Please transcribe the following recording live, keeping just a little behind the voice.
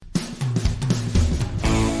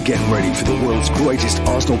Get ready for the world's greatest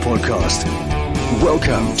Arsenal podcast.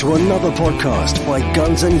 Welcome to another podcast by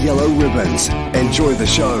Guns and Yellow Ribbons. Enjoy the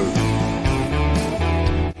show.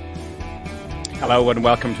 Hello and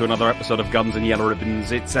welcome to another episode of Guns and Yellow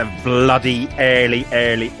Ribbons. It's a bloody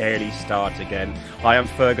early start again. I am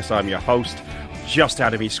Fergus, I'm your host, just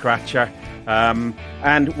out of his scratcher.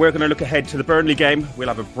 And we're going to look ahead to the Burnley game. We'll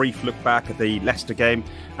have a brief look back at the Leicester game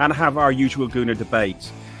and have our usual Gooner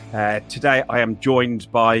debate. Today I am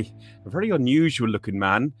joined by a very unusual looking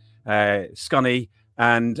man, Scunny,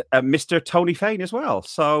 and Mr. Tony Fane as well.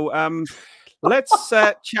 So let's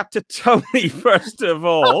chat to Tony first of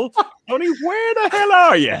all. Tony, where the hell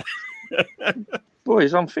are you?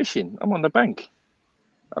 Boys, I'm fishing. I'm on the bank.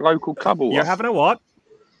 A local club. You're having a what?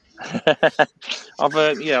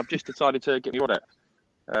 I've just decided to get me rod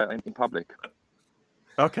out in public.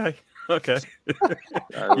 Okay. So,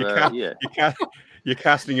 You're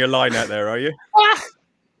casting your line out there, are you?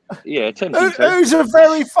 Yeah, attempting to. Who's a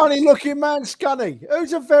very funny looking man, Scunny?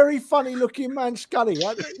 Who's a very funny looking man, Scunny?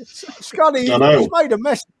 Scunny, he's made a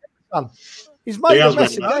mess. He's made a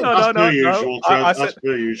mess again. As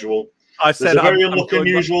per usual. I said there's a very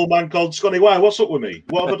unusual man called Scunny. Why? What's up with me?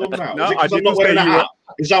 What have I done now? No, is it because I'm not wearing a hat?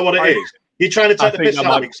 Is that what it is? You're trying to take the piss out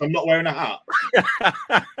of me because I'm not wearing a hat?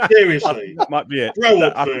 Seriously. That might be it. Grow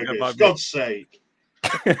up, Fergus. God's sake.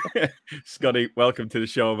 Scotty, welcome to the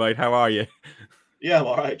show, mate. How are you? Yeah, I'm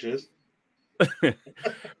all right, cheers. What have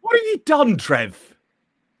you done, Trev?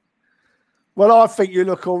 Well, I think you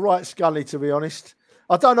look all right, Scully, to be honest.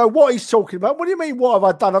 I don't know what he's talking about. What do you mean, what have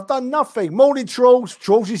I done? I've done nothing. Morning, Trolls.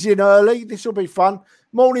 Trolls is in early. This will be fun.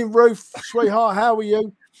 Morning, Ruth. Sweetheart, how are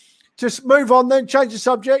you? Just move on then, change the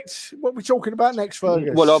subject. What are we talking about next,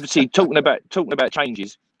 Fergus? Well, obviously, talking about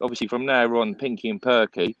changes, obviously, from now on, Pinky and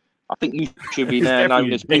Perky, I think you should be now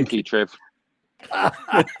known as Pinky, Trev.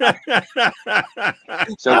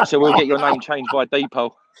 So we'll get your name changed by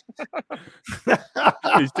Depot.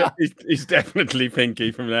 he's definitely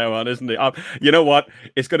Pinky from now on, isn't he? You know what?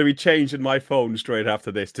 It's going to be changed in my phone straight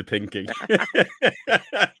after this to Pinky.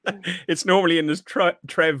 It's normally in this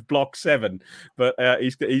Trev Block 7, but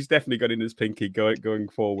he's definitely got in his Pinky going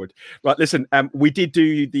forward. Right, listen, we did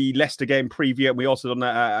do the Leicester game preview, and we also done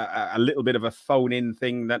a little bit of a phone-in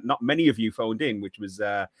thing that not many of you phoned in, which was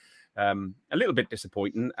a little bit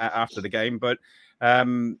disappointing after the game, but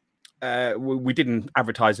we didn't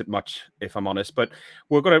advertise it much, if I'm honest. But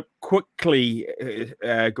we're going to quickly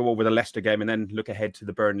go over the Leicester game and then look ahead to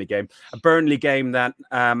the Burnley game. A Burnley game that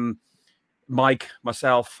Mike,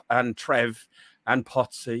 myself, and Trev, and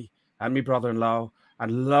Potsy, and my brother-in-law,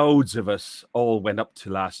 and loads of us all went up to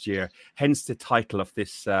last year. Hence the title of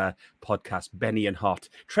this podcast, Benny and Hot.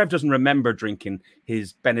 Trev doesn't remember drinking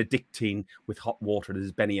his Benedictine with hot water. This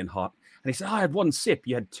is Benny and Hot. And he said, I had one sip.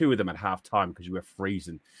 You had two of them at half time because you were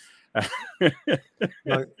freezing.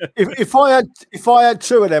 No. If I had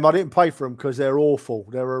two of them, I didn't pay for them because they're awful.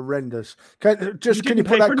 They're horrendous. Can you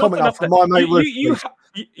put that comment up for my mate Ruth?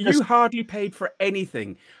 You hardly paid for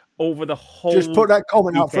anything over the whole. Just put that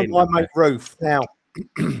comment up for my mate Ruth now.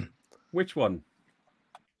 Which one?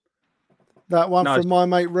 That one from my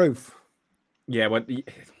mate Ruth. Yeah, well,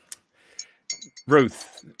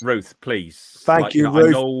 Ruth, please. Thank you, Ruth.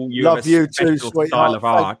 I know you love you too, sweetheart. Style of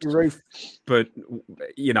art, you, Ruth. But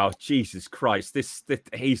Jesus Christ, this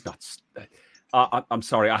he's not. I'm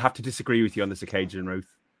sorry, I have to disagree with you on this occasion,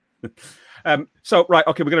 Ruth. So right,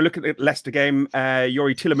 okay, we're going to look at the Leicester game.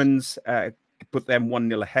 Youri Tielemans put them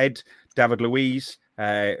 1-0 ahead. David Luiz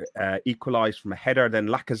equalised from a header. Then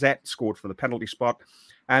Lacazette scored from the penalty spot,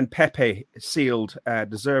 and Pepe sealed a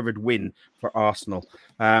deserved win for Arsenal.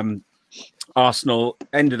 Arsenal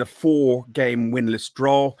ended a 4-game winless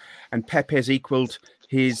draw, and Pepe has equalled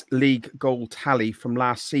his league goal tally from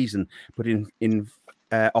last season, but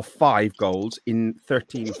of 5 goals in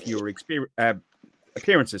 13 fewer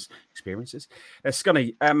appearances.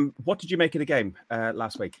 Scunny, what did you make of the game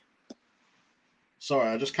last week? Sorry,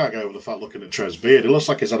 I just can't get over the fact looking at Trev's beard. It looks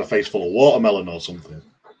like he's had a face full of watermelon or something.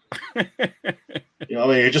 You know what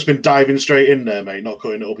I mean? You've just been diving straight in there, mate, not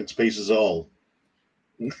cutting it up into pieces at all.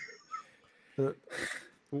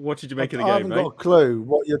 What did you make of the game, I haven't got a clue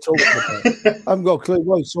what you're talking about. I haven't got a clue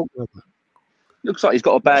what you're talking about. Looks like he's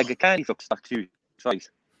got a bag of candy stuck to his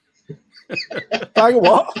face. Bag of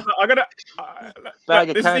what? I'm gonna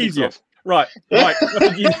bag of candy easier. Right.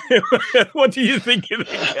 What do you think of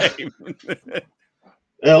the game?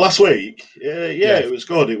 Last week, yes. It was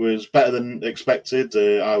good. It was better than expected.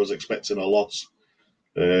 I was expecting a loss,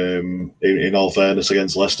 in all fairness,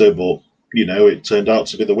 against Leicester, but it turned out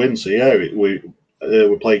to be the win. So we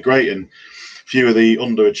played great, and few of the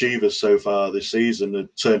underachievers so far this season have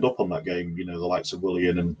turned up on that game. The likes of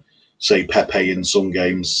Willian and say Pepe in some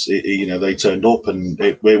games. They turned up and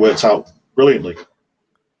it worked out brilliantly.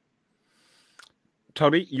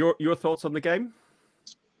 Tony, your thoughts on the game?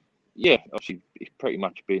 Yeah, obviously it's pretty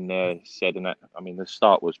much been said, and that the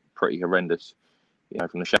start was pretty horrendous.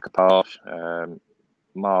 From the Xhaka pass,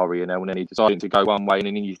 Mari and Elneny deciding to go one way, and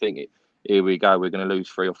then you think, here we go, we're going to lose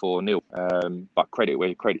 3 or 4-0. But credit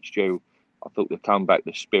where credit's due. I thought the comeback,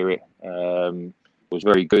 the spirit was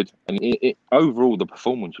very good, and overall the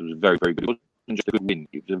performance was very, very good. It wasn't just a good win;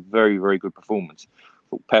 it was a very, very good performance. I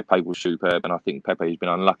thought Pepe was superb, and I think Pepe has been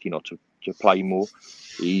unlucky not to play more.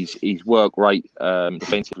 His work rate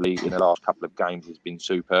defensively in the last couple of games has been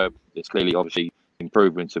superb. There's clearly, obviously,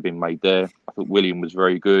 improvements have been made there. I thought William was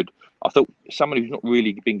very good. I thought someone who's not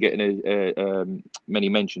really been getting many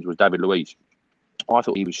mentions was David Luiz. I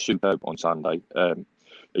thought he was superb on Sunday.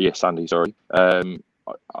 Sunday, sorry. I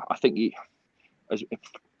think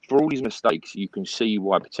for all his mistakes, you can see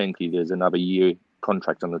why potentially there's another year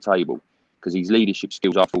contract on the table, because his leadership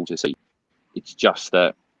skills are full to see. It's just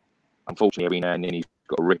that, unfortunately, every now and then he's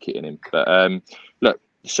got a ricket in him. But look,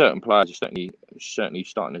 certain players are certainly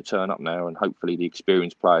starting to turn up now, and hopefully the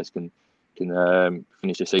experienced players can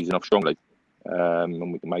finish the season off strongly,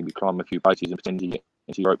 and we can maybe climb a few places and potentially get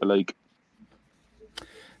into Europa League.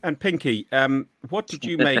 And Pinky, what did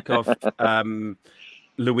you make of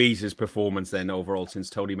Luiz's performance then overall, since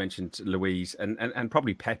Tony mentioned Luiz and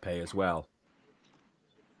probably Pepe as well?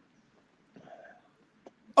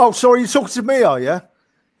 Oh, sorry, you're talking to me, are you?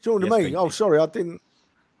 Talking to me? Pinky. Oh, sorry, I didn't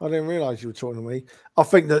realise you were talking to me. I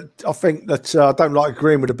think that I don't like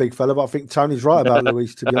agreeing with the big fella, but I think Tony's right about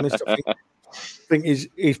Luiz. To be honest, I think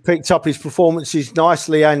he's picked up his performances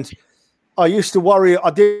nicely, and I used to worry. I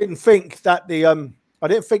didn't think that the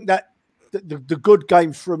good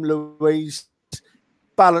games from Luiz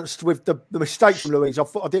balanced with the mistakes from Luiz. I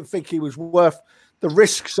didn't think he was worth the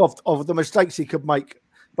risks of the mistakes he could make.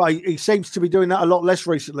 But he seems to be doing that a lot less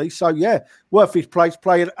recently. So, yeah, worth his place.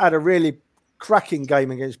 Played at a really cracking game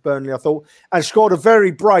against Burnley, I thought, and scored a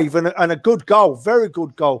very brave and a good goal, very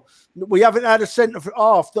good goal. We haven't had a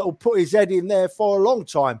centre-half that will put his head in there for a long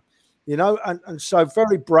time, and so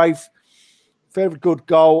very brave, very good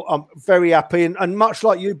goal. I'm very happy. And much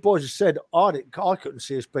like you boys have said, I couldn't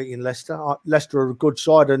see us beating Leicester. Leicester are a good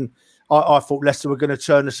side, and I thought Leicester were going to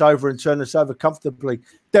turn us over comfortably.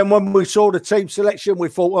 Then when we saw the team selection, we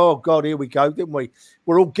thought, oh, God, here we go, didn't we?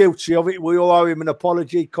 We're all guilty of it. We all owe him an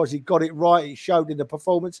apology because he got it right. He showed in the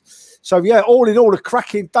performance. So, yeah, all in all, a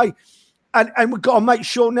cracking day. And we've got to make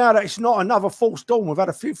sure now that it's not another false dawn. We've had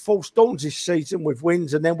a few false dawns this season with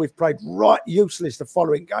wins, and then we've played right useless the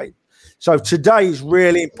following game. So today is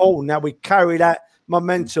really important. Now we carry that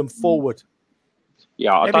momentum forward.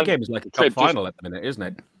 Yeah, every game is like a cup final at the minute, isn't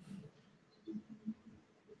it?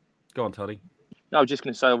 Go on, Toddy. No, I was just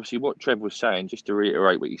going to say, obviously, what Trev was saying, just to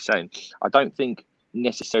reiterate what he's saying, I don't think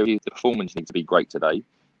necessarily the performance needs to be great today.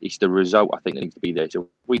 It's the result, I think, that needs to be there. So if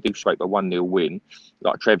we do scrape a 1-0 win,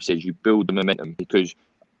 like Trev says, you build the momentum, because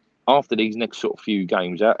after these next sort of few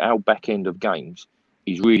games, our back end of games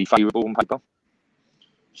is really favourable on paper.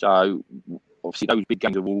 So obviously those big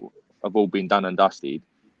games have all been done and dusted.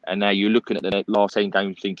 And now you're looking at the last 10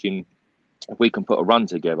 games thinking, if we can put a run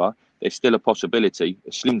together, there's still a possibility,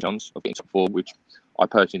 a slim chance of getting top 4, which I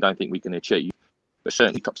personally don't think we can achieve, but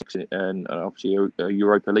certainly top 6 and obviously a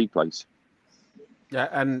Europa League place. Yeah,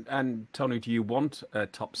 and Tony, do you want a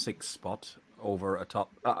top 6 spot over a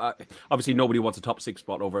top? Obviously, nobody wants a top 6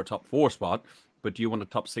 spot over a top 4 spot, but do you want a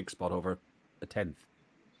top 6 spot over a 10th?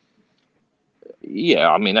 Yeah,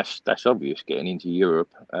 I mean that's obvious. Getting into Europe,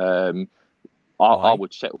 I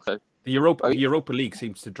would settle for the Europa League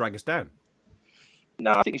seems to drag us down.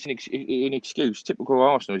 No, I think it's an excuse. Typical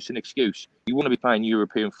Arsenal, it's an excuse. You want to be playing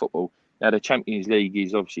European football. Now, the Champions League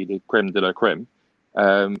is obviously the creme de la creme.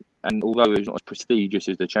 And although it's not as prestigious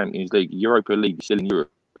as the Champions League, Europa League is still in Europe.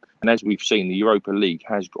 And as we've seen, the Europa League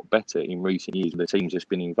has got better in recent years with the teams that's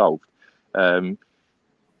been involved.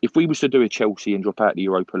 If we was to do a Chelsea and drop out the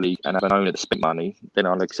Europa League and have an owner that spent money, then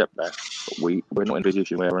I'll accept that. But we're not in a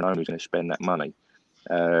position where an owner is going to spend that money.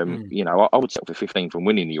 I would settle for 15 from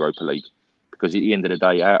winning the Europa League, because at the end of the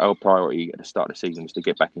day, our priority at the start of the season was to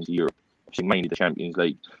get back into Europe, obviously mainly the Champions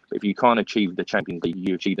League. But if you can't achieve the Champions League,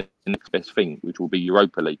 you achieve the next best thing, which will be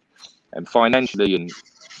Europa League. And financially, and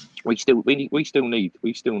we still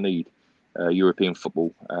need European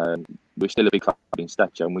football. We're still a big club in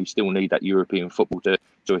stature, and we still need that European football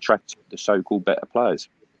to attract the so-called better players.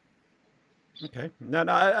 Okay. No,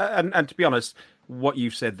 and to be honest, what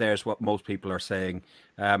you've said there is what most people are saying.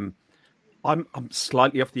 I'm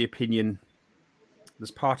slightly of the opinion there's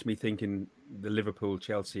part of me thinking the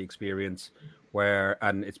Liverpool-Chelsea experience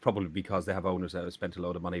and it's probably because they have owners that have spent a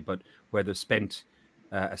lot of money, but where they've spent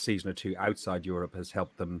a season or two outside Europe has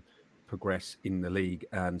helped them progress in the league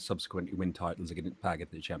and subsequently win titles again back at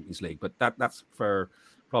the Champions League. But that's for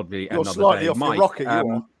probably You're another slightly day. off Mike, your rocket, you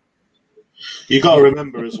are. You got to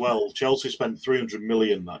remember as well, Chelsea spent 300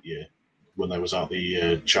 million that year when they was out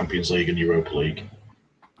the Champions League and Europa League.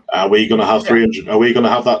 Are we going to have 300? Are we going to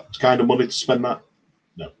have that kind of money to spend that?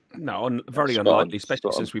 No, very unlikely,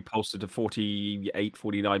 especially since we posted a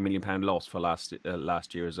 49 million pound loss for last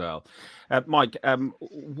year as well. Mike,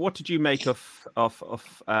 what did you make of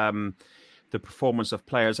the performance of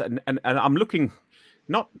players? And I'm looking,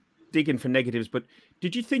 not digging for negatives, but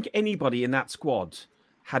did you think anybody in that squad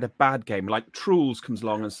had a bad game? Like Truls comes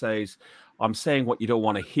along and says, "I'm saying what you don't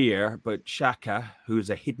want to hear," but Xhaka, who is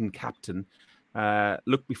a hidden captain,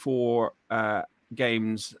 looked before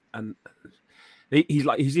games and.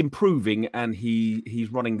 He's improving and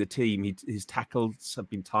he's running the team. His tackles have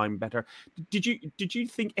been timed better. Did you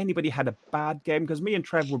think anybody had a bad game? Because me and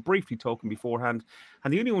Trev were briefly talking beforehand,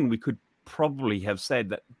 and the only one we could probably have said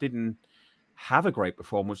that didn't have a great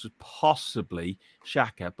performance was possibly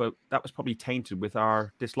Xhaka, but that was probably tainted with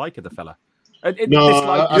our dislike of the fella. I think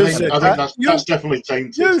that's definitely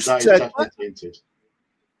tainted. That is definitely tainted.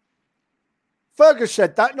 Fergus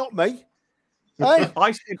said that, not me. Hey,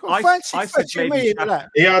 I said maybe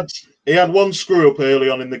he had one screw up early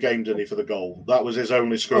on in the game, didn't he, for the goal? That was his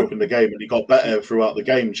only screw up in the game, and he got better throughout the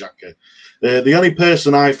game, Xhaka. The only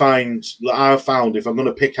person I found, if I'm going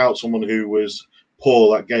to pick out someone who was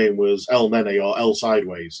poor that game, was El Nene or El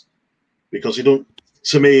Sideways, because he don't.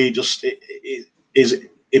 To me, just he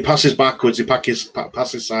passes backwards, he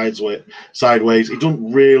passes sideways. He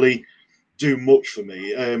don't really do much for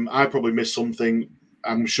me. I probably missed something.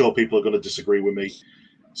 I'm sure people are going to disagree with me.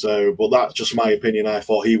 But that's just my opinion. I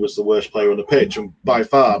thought he was the worst player on the pitch, and by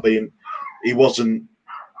far, he wasn't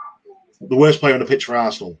the worst player on the pitch for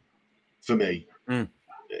Arsenal, for me. Mm.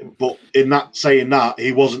 But saying that,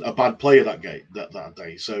 he wasn't a bad player that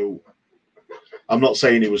day. So I'm not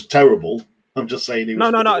saying he was terrible. I'm just saying he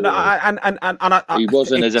was. No. He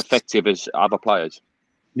wasn't as effective as other players.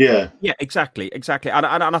 Yeah, exactly. And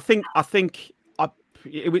I think.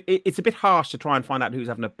 It's a bit harsh to try and find out who's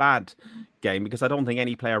having a bad game because I don't think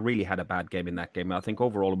any player really had a bad game in that game. I think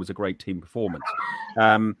overall it was a great team performance.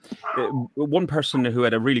 One person who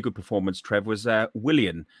had a really good performance, Trev, was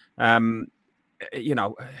Willian.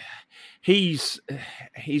 He's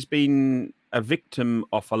been a victim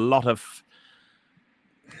of a lot of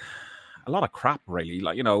crap, really.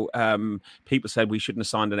 People said we shouldn't have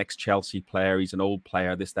signed an ex-Chelsea player. He's an old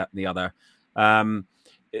player, this, that, and the other.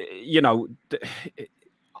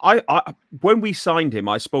 When we signed him,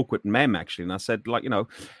 I spoke with Mem actually, and I said,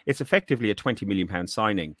 it's effectively a £20 million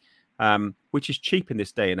signing, which is cheap in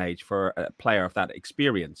this day and age for a player of that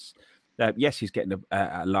experience. Yes, he's getting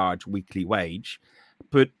a large weekly wage,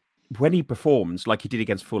 but when he performs like he did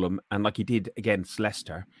against Fulham and like he did against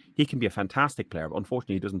Leicester, he can be a fantastic player. But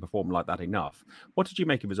unfortunately, he doesn't perform like that enough. What did you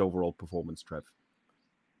make of his overall performance, Trev?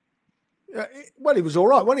 Well, he was all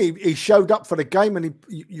right when he showed up for the game, and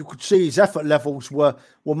you could see his effort levels were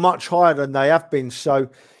much higher than they have been. So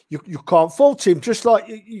you can't fault him. Just like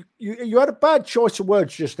you had a bad choice of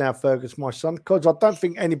words just now, Fergus, my son, because I don't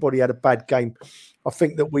think anybody had a bad game. I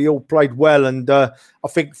think that we all played well, and I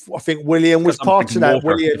think Willian was part of that.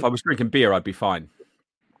 Willian, if I was drinking beer, I'd be fine.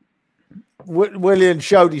 Willian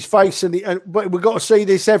showed his face, but we've got to see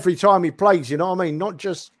this every time he plays. You know what I mean? Not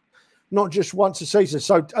just once a season.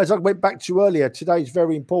 So as I went back to earlier, today is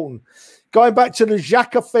very important. Going back to the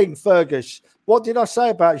Xhaka thing, Fergus, what did I say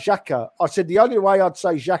about Xhaka? I said the only way I'd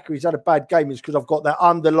say Xhaka he's had a bad game is because I've got that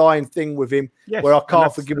underlying thing with him where I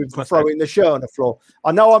can't forgive him for throwing the shirt on the floor.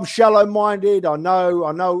 I know I'm shallow-minded. I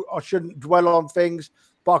know I shouldn't dwell on things,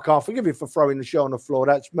 but I can't forgive him for throwing the shirt on the floor.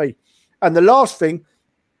 That's me. And the last thing,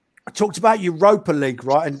 I talked about Europa League,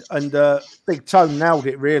 right? And Big Tone nailed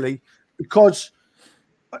it, really, because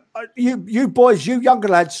you boys, you younger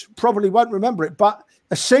lads probably won't remember it, but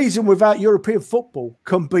a season without European football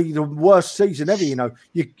can be the worst season ever. You know,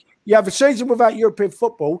 you have a season without European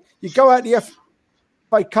football, you go out the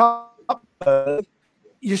FA Cup,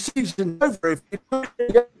 your season's over. If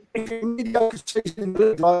you're mediocre season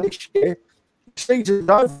like this year, season's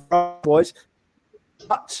over, boys.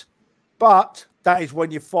 But that is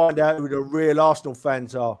when you find out who the real Arsenal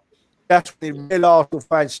fans are. That's when the real Arsenal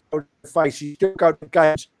fans still face. You still go to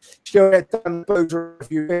games, still get done boozer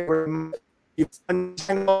if you hear them.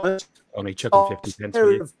 Only chucking 50 pence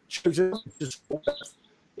for you.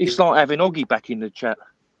 It's like having Oggy back in the chat.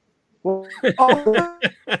 Well,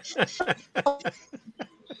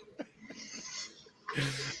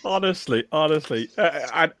 honestly, Boys,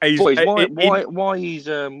 why he's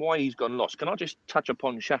gone lost? Can I just touch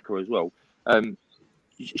upon Xhaka as well?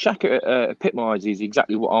 Xhaka epitomises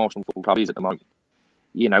exactly what Arsenal Football Club is at the moment.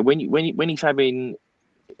 You know, when he's having,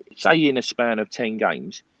 say, in a span of 10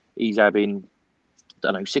 games, he's having, I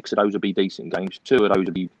don't know, 6 of those would be decent games, 2 of those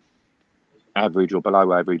would be average or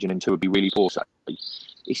below average, and then 2 would be really poor. So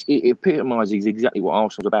it epitomises exactly what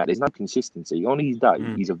Arsenal's about. There's no consistency. On his day,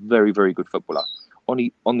 he's a very, very good footballer. On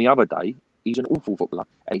the other day, he's an awful footballer.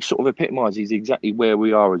 And it sort of epitomises exactly where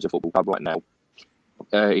we are as a football club right now,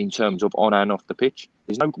 in terms of on and off the pitch.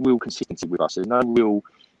 There's no real consistency with us. There's no real,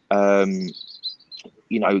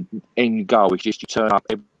 end goal. It's just you turn up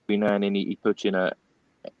every now and then he puts in a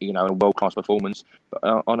world-class performance.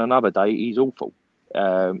 But on another day, he's awful.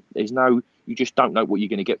 You just don't know what you're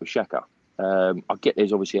going to get with Xhaka. I get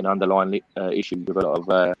there's obviously an underlying issue with a lot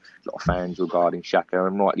of fans regarding Xhaka,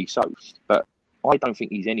 and rightly so. But I don't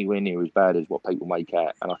think he's anywhere near as bad as what people make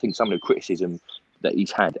out. And I think some of the criticism that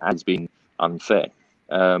he's had has been unfair.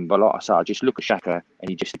 But like I say, I just look at Xhaka and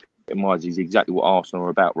he just epitomises exactly what Arsenal are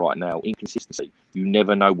about right now. Inconsistency. You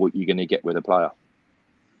never know what you're going to get with a player.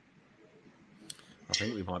 I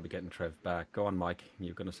think we might be getting Trev back. Go on, Mike.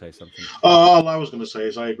 You're going to say something. All I was going to say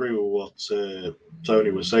is I agree with what Tony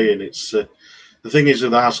was saying. It's the thing is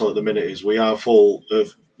with Arsenal at the minute is we are full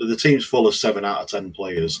of the team's full of 7 out of 10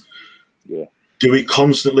 players. Yeah. Do we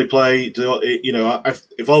constantly play?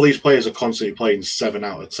 If all these players are constantly playing 7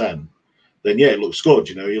 out of 10, then yeah, it looks good.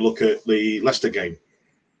 You look at the Leicester game.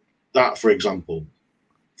 That, for example,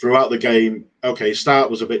 throughout the game, okay, start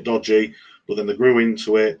was a bit dodgy, but then they grew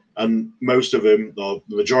into it, and most of them, or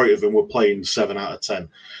the majority of them, were playing 7 out of 10.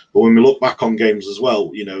 But when we look back on games as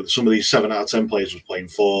well, some of these 7 out of 10 players were playing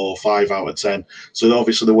 4, 5 out of 10. So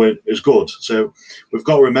obviously they weren't as good. So we've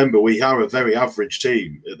got to remember we are a very average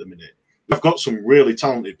team at the minute. We've got some really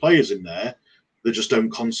talented players in there that just don't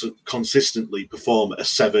consistently perform at a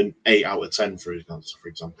 7, 8 out of 10, for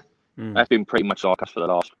example. That's been pretty much like us for the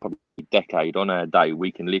last probably decade. On our day,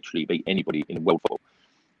 we can literally beat anybody in world football.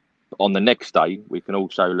 On the next day, we can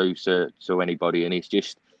also lose to anybody, and it's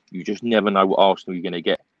just you just never know what Arsenal you're going to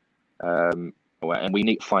get. And we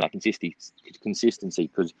need to find that consistency,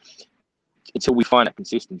 because until we find that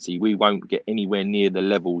consistency, we won't get anywhere near the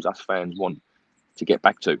levels us fans want to get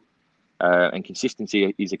back to. And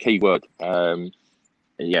consistency is a key word. And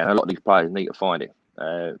a lot of these players need to find it.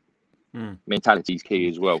 Mentality is key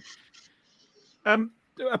as well.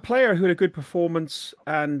 A player who had a good performance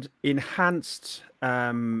and enhanced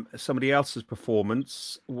somebody else's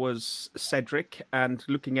performance was Cedric. And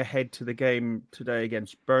looking ahead to the game today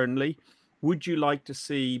against Burnley, would you like to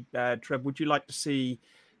see, Trev, would you like to see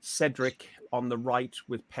Cedric on the right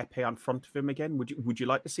with Pepe in front of him again? Would you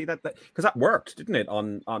like to see that? Because that worked, didn't it,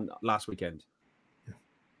 on last weekend?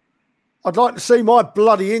 I'd like to see my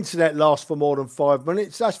bloody internet last for more than 5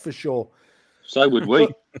 minutes, that's for sure. So would we.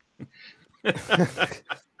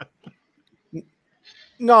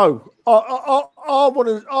 No, I want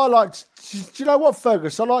to. I like. Do you know what,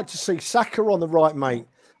 Fergus? I like to see Saka on the right, mate.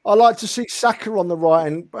 I like to see Saka on the right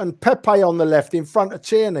and Pepe on the left in front of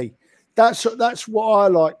Tierney. That's what I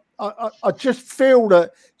like. I just feel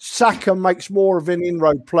that Saka makes more of an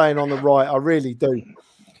inroad playing on the right. I really do.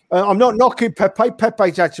 I'm not knocking Pepe.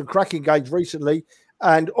 Pepe's had some cracking games recently,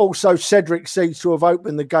 and also Cedric seems to have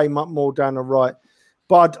opened the game up more down the right.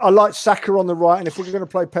 But I like Saka on the right, and if we're going to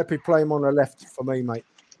play Pepe, play him on the left for me, mate.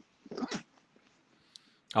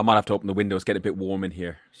 I might have to open the windows, get a bit warm in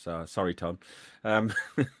here. So sorry, Tom.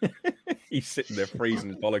 He's sitting there freezing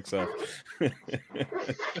his bollocks off.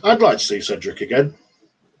 I'd like to see Cedric again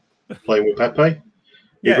playing with Pepe.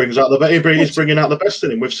 Yeah. He's bringing out the best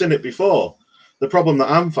in him. We've seen it before. The problem that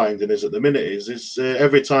I'm finding is at the minute is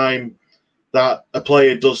every time that a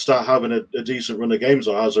player does start having a decent run of games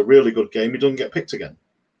or has a really good game, he doesn't get picked again.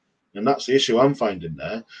 And that's the issue I'm finding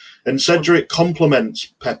there. And Cedric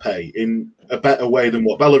complements Pepe in a better way than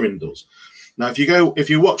what Bellerin does. Now, if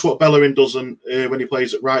you watch what Bellerin does when he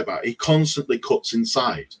plays at right back, he constantly cuts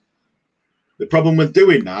inside. The problem with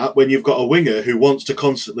doing that, when you've got a winger who wants to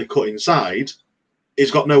constantly cut inside,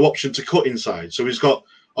 he's got no option to cut inside. So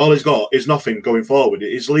all he's got is nothing going forward.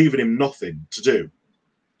 It's leaving him nothing to do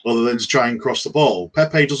other than to try and cross the ball.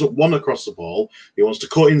 Pepe doesn't want to cross the ball. He wants to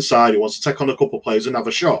cut inside. He wants to take on a couple of players and have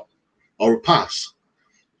a shot or a pass.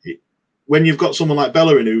 When you've got someone like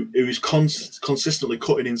Bellerin who is consistently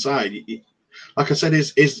cutting inside, like I said,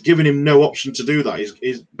 is giving him no option to do that.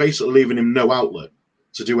 He's basically leaving him no outlet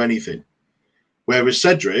to do anything. Whereas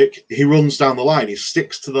Cedric, he runs down the line. He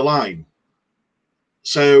sticks to the line.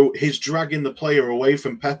 So he's dragging the player away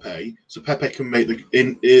from Pepe, so Pepe can make the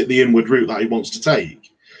inward route that he wants to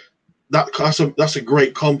take. That's a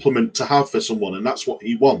great compliment to have for someone, and that's what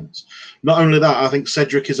he wants. Not only that, I think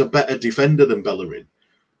Cedric is a better defender than Bellerin.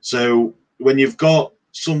 So when you've got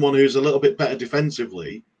someone who's a little bit better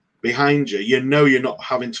defensively behind you, you know you're not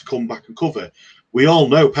having to come back and cover. We all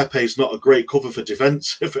know Pepe's not a great cover for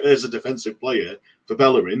defence as a defensive player for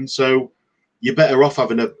Bellerin, so you're better off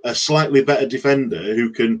having a slightly better defender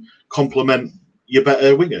who can complement your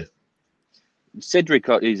better winger. Cedric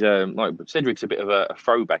is Cedric's a bit of a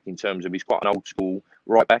throwback in terms of he's quite an old school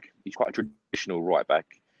right back. He's quite a traditional right back.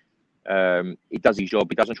 He does his job.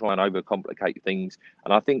 He doesn't try and overcomplicate things.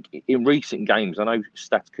 And I think in recent games, I know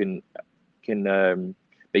stats can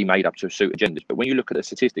be made up to suit agendas, but when you look at the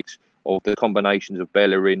statistics of the combinations of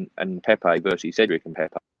Bellerin and Pepe versus Cedric and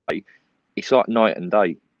Pepe, it's like night and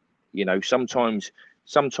day. You know, sometimes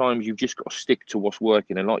you've just got to stick to what's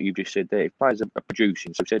working. And like you just said there, if players are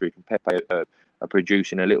producing, so Cedric and Pepe are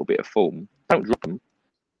producing a little bit of form, don't drop them,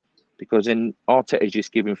 because then Arteta is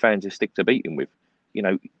just giving fans a stick to beat him with. You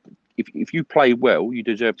know, if you play well, you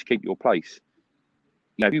deserve to keep your place.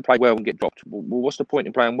 You know, if you play well and get dropped, well, what's the point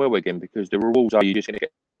in playing well again? Because the rules are you're just going to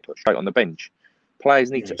get put straight on the bench. Players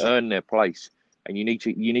need to earn their place, and you need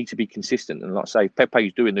to be consistent. And like I say, if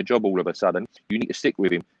Pepe's doing the job all of a sudden, you need to stick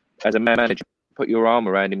with him as a manager. Put your arm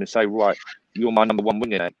around him and say, right, you're my number one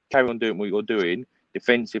winger now. Carry on doing what you're doing,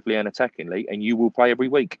 defensively and attackingly, and you will play every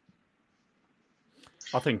week.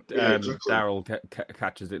 I think Daryl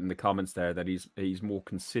catches it in the comments there that he's more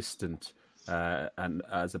consistent and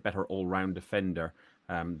as a better all-round defender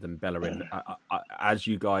than Bellerin. As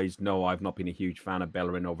you guys know, I've not been a huge fan of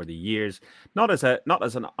Bellerin over the years. Not as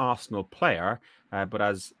an Arsenal player, but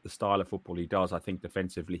as the style of football he does. I think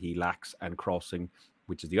defensively he lacks, and crossing,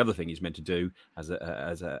 which is the other thing he's meant to do as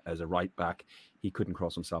a right back, he couldn't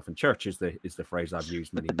cross himself in church is the phrase I've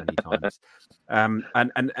used many times.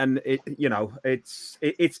 And it, you know, it's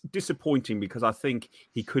disappointing because I think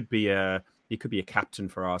he could be a captain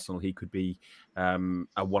for Arsenal. He could be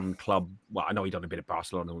a one club. Well, I know he done a bit of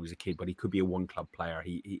Barcelona when he was a kid, but he could be a one club player.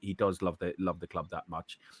 He does love the club that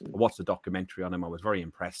much. I watched the documentary on him. I was very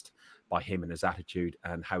impressed by him and his attitude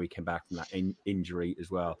and how he came back from that injury as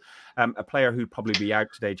well. A player who'd probably be out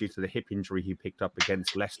today due to the hip injury he picked up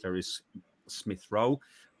against Leicester is Smith Rowe.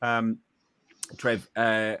 Trev,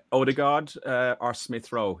 Odegaard or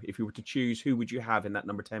Smith Rowe? If you were to choose, who would you have in that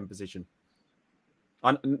number 10 position?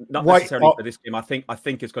 Not necessarily for this game. I think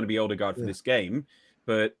it's going to be Odegaard for this game.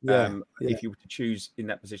 But if you were to choose in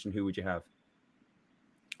that position, who would you have?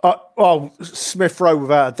 Smith Rowe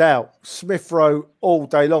without a doubt. Smith Rowe all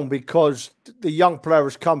day long, because the young player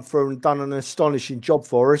has come through and done an astonishing job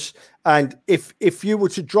for us. And if you were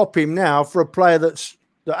to drop him now for a player that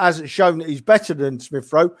hasn't shown that he's better than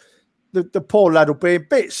Smith Rowe, the poor lad will be in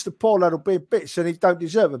bits. And he don't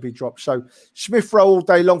deserve to be dropped. So Smith Rowe all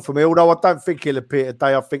day long for me. Although I don't think he'll appear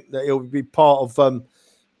today. I think that he'll be part of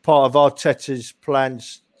Arteta's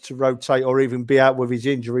plans to rotate or even be out with his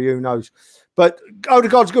injury. Who knows? But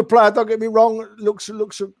Odegaard's a good player. Don't get me wrong. Looks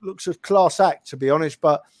a class act, to be honest.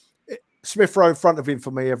 But Smith Rowe in front of him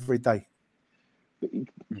for me every day.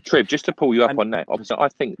 Trev, just to pull you up on that, obviously, I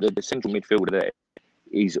think that the central midfielder there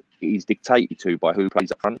is dictated to by who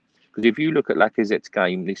plays up front. Because if you look at Lacazette's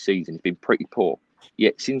game this season, it's been pretty poor.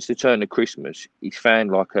 Yet since the turn of Christmas, he's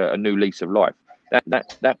found like a new lease of life.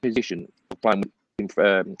 That position of playing in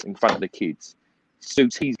front of the kids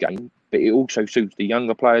suits his game, but it also suits the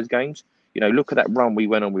younger players' games. You know, look at that run we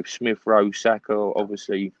went on with Smith Rowe, Saka,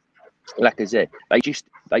 obviously Lacazette.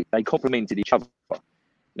 They complemented each other.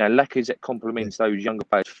 Now Lacazette complements those younger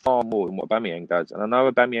players far more than what Aubameyang does. And I know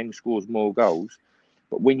Aubameyang scores more goals,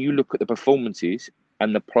 but when you look at the performances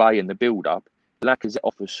and the play and the build-up, Lacazette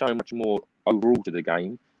offers so much more overall to the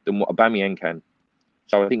game than what Aubameyang can.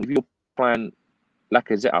 So I think if you're playing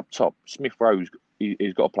Lacazette up top, Smith Rowe's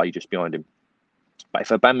he's got to play just behind him. But if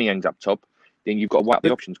Aubameyang's up top, then you've got to weigh up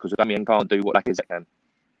the options, because Aubameyang can't do what Lacazette can.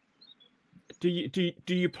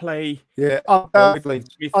 Do you play? Yeah, undoubtedly.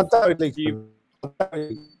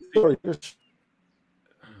 Sorry,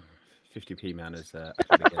 50p man is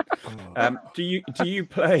do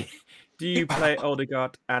you play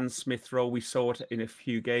Odegaard and Smith Rowe? We saw it in a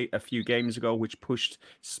few games ago, which pushed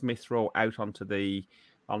Smith Rowe out onto the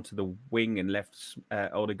wing and left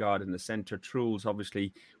Odegaard in the centre. Truls,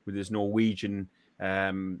 obviously, with his Norwegian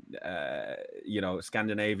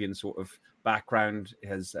Scandinavian sort of background,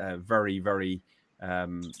 has very, very,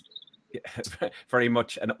 very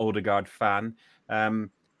much an Odegaard fan.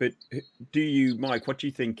 But do you, Mike? What do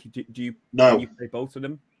you think? Do you play both of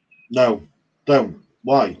them? No, don't.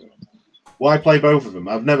 Why? Why play both of them?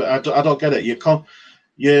 I don't get it.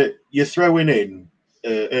 You're throwing in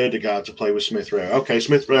Ødegaard to play with Smith Rowe. Okay,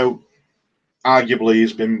 Smith Rowe arguably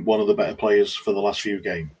has been one of the better players for the last few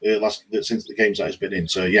games, since the games that he's been in.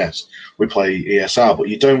 So yes, we play ESR, but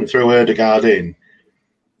you don't throw Ødegaard in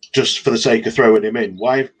just for the sake of throwing him in.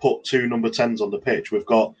 Why put two number 10s on the pitch? We've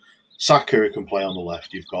got Saka who can play on the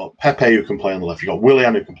left. You've got Pepe who can play on the left. You've got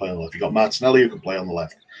Willian who can play on the left. You've got Martinelli who can play on the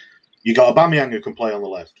left. You've got Aubameyang who can play on the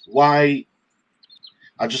left. Why?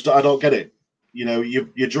 I don't get it. You know,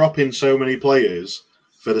 you're dropping so many players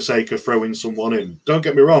for the sake of throwing someone in. Don't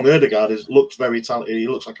get me wrong, Ødegaard looks very talented. He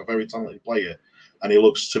looks like a very talented player, and he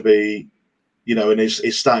looks to be, you know, and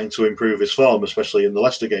he's starting to improve his form, especially in the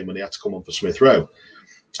Leicester game when he had to come on for Smith Rowe.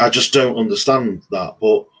 I just don't understand that.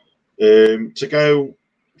 But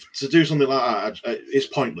to do something like that, it's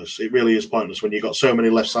pointless. It really is pointless when you've got so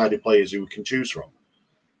many left-sided players who we can choose from.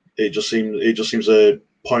 It just seems a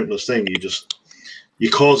pointless thing.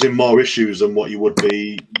 You're causing more issues than what you would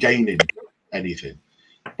be gaining anything.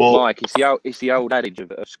 But Mike, it's the old adage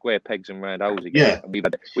of square pegs and round holes again. Yeah.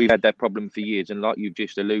 We've had that problem for years, and like you've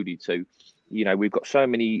just alluded to, you know, we've got so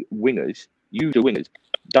many wingers. Use the wingers.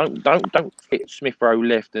 Don't hit Smith Rowe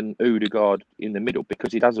left and Ødegaard in the middle,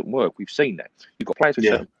 because it doesn't work. We've seen that. You've got players for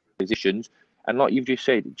certain positions, and like you've just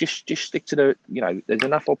said, just stick to the. You know, there's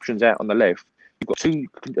enough options out on the left. You've got two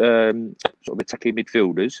sort of attacking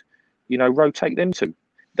midfielders. You know, rotate them two.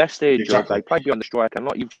 That's their job. They play beyond the striker, and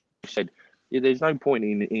like you've said. Yeah, there's no point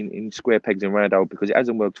in square pegs and round hole, because it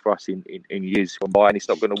hasn't worked for us in years gone by, and it's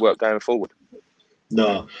not going to work going forward.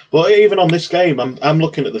 No, but even on this game, I'm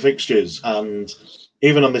looking at the fixtures, and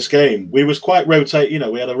even on this game, we was quite rotate. You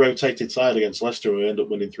know, we had a rotated side against Leicester, and we ended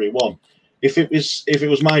up winning 3-1. If it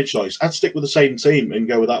was my choice, I'd stick with the same team and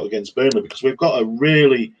go with that against Burnley, because we've got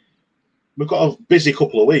a busy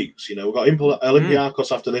couple of weeks. You know, we've got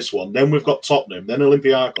Olympiacos after this one, then we've got Tottenham, then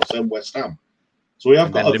Olympiacos, then West Ham. So we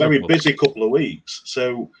have got a very busy couple of weeks.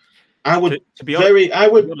 So I would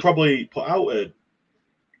probably put out a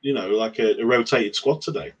rotated squad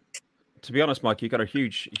today. To be honest, Mike, you got a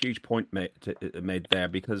huge point made there,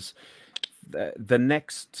 because the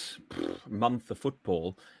next month of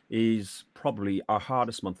football is probably our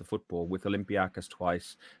hardest month of football, with Olympiacos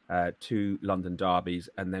twice, 2 London derbies,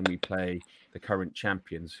 and then we play the current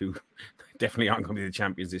champions, who definitely aren't going to be the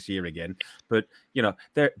champions this year again. But you know,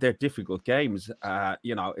 they're difficult games.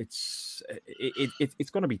 You know, it's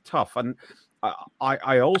going to be tough, and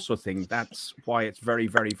I also think that's why it's very,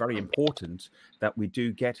 very, very important that we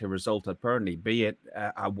do get a result at Burnley, be it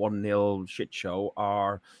a 1-0 shit show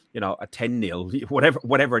or, you know, a 10-0,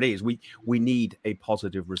 whatever it is. We need a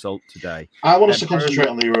positive result today. I want us to concentrate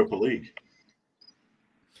on the Europa League.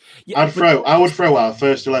 Yeah, I would throw our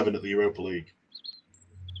first 11 at the Europa League.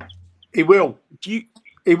 He will. He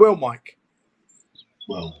will, Mike.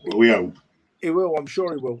 Well, we hope. He will. I'm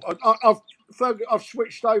sure he will. I've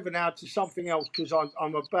switched over now to something else, because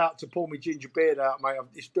I'm about to pull my ginger beard out, mate.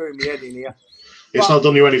 It's doing me head in here. It's not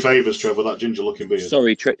done you any favours, Trevor, that ginger-looking beard.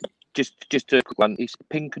 Sorry, just a quick one. It's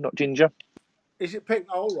pink, not ginger. Is it pink?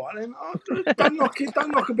 Oh, all right then. Don't knock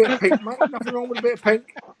a bit of pink, mate. Nothing wrong with a bit of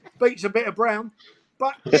pink. Beats a bit of brown.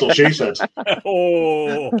 But that's what she said.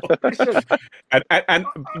 Oh, listen, and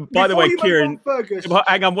by the way, Kieran, Fergus,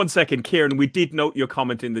 hang on one second, Kieran. We did note your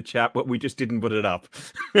comment in the chat, but we just didn't put it up.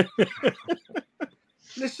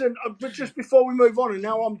 Listen, but just before we move on, and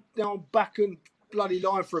now I'm back and bloody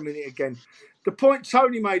live for a minute again. The point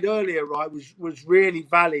Tony made earlier, right, was really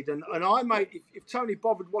valid, and I made. If Tony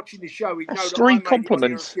bothered watching the show, he'd know that 3 I made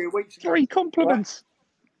compliments. It a few weeks ago. 3 compliments.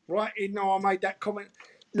 Right, he'd know I made that comment.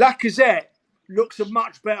 Lacazette looks a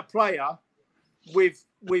much better player with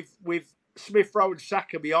Smith Rowe and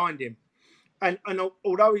Saka behind him, and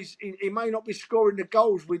although he may not be scoring the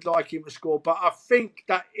goals we'd like him to score, but I think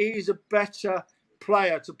that he is a better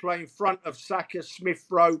player to play in front of Saka, Smith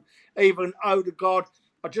Rowe, even Ødegaard.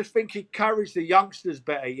 I just think he carries the youngsters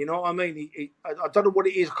better. You know what I mean? I don't know what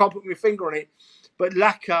it is. I can't put my finger on it, but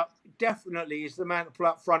Laka definitely is the man to play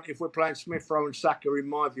up front if we're playing Smith Rowe and Saka. In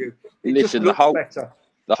my view, listen, just looks better.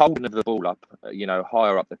 The holding of the ball up, you know,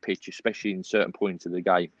 higher up the pitch, especially in certain points of the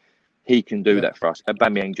game, he can do that for us.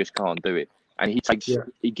 Aubameyang just can't do it, and he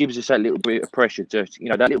gives us that little bit of pressure to, you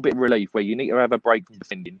know, that little bit of relief where you need to have a break from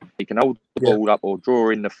defending. He can hold the ball up or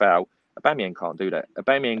draw in the foul. Aubameyang can't do that.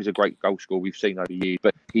 Aubameyang is a great goal scorer we've seen over the years,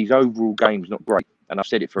 but his overall game's not great, and I've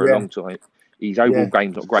said it for a long time. His overall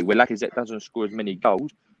game's not great. Where Lacazette doesn't score as many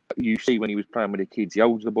goals, but you see when he was playing with the kids, he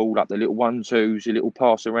holds the ball up, the little 1-2s, the little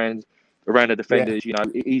pass around the defenders. You know,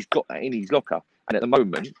 he's got that in his locker. And at the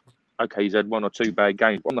moment, okay, he's had 1 or 2 bad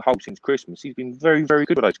games. On the whole, since Christmas, he's been very, very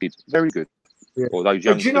good with those kids. Very good. or those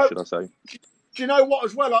youngsters, should I say? Do you know what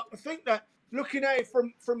as well? I think that looking at it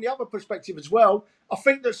from the other perspective as well, I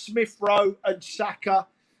think that Smith Rowe and Saka,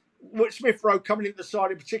 with Smith Rowe coming into the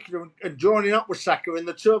side in particular and joining up with Saka, and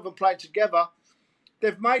the two of them playing together,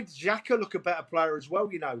 they've made Xhaka look a better player as well.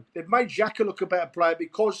 They've made Xhaka look a better player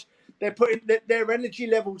because they're putting their energy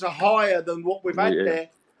levels are higher than what we've had there,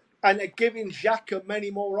 and they're giving Xhaka many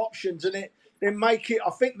more options, and they make it.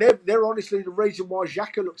 I think they're honestly the reason why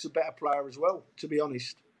Xhaka looks a better player as well. To be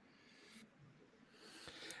honest.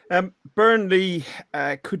 Burnley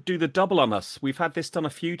could do the double on us. We've had this done a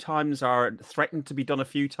few times, or threatened to be done a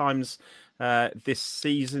few times this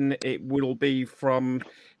season. It will be from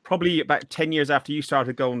probably about 10 years after you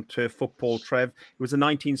started going to football, Trev. It was a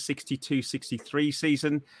 1962-63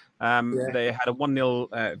 season. They had a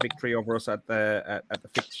 1-0 victory over us at the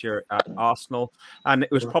fixture at Arsenal. And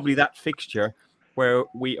it was probably that fixture where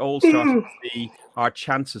we all started to see our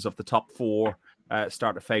chances of the top four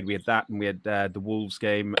start to fade. We had that, and we had the Wolves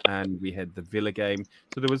game, and we had the Villa game.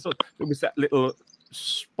 So there was that little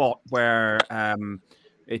spot where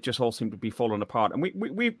it just all seemed to be falling apart. And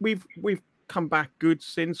we've come back good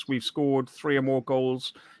since. We've scored 3 or more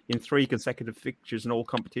goals in 3 consecutive fixtures in all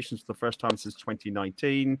competitions for the first time since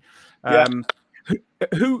 2019.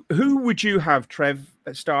 Who would you have, Trev,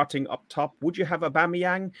 starting up top? Would you have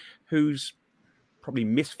Aubameyang, who's probably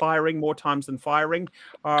misfiring more times than firing?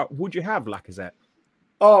 Would you have Lacazette?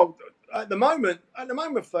 Oh, at the moment,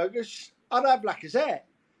 Fergus, I'd have Lacazette.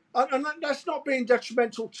 And that's not being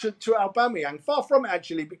detrimental to Aubameyang. Far from it,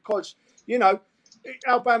 actually, because,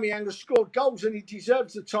 Aubameyang has scored goals and he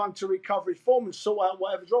deserves the time to recover his form and sort out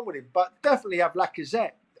whatever's wrong with him. But definitely have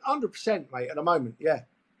Lacazette. 100%, mate, at the moment, yeah.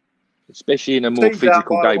 Especially in a more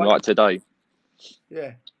physical game like today.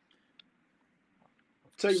 Yeah.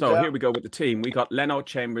 So here we go with the team. We got Leno,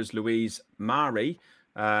 Chambers, Louise, Mari,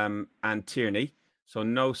 and Tierney. So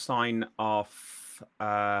no sign of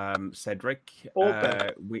Cedric.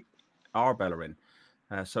 We are Bellerin.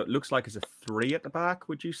 So it looks like it's a 3 at the back,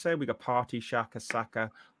 would you say? We got Partey, Xhaka,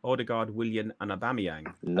 Saka, Odegaard, Willian, and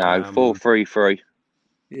Aubameyang. No, 4-3-3.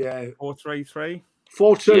 Yeah. 4-3-3?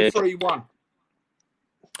 4-2-3-1.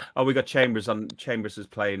 Oh, we got Chambers on. Chambers is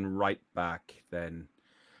playing right back then.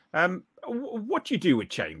 What do you do with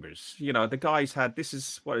Chambers? The guy's had this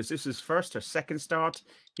is his first or second start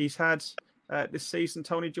he's had this season.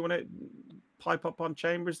 Tony, do you want to pipe up on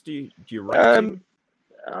Chambers? Do you rate him?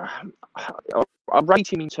 I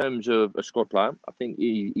rate him in terms of a squad player. I think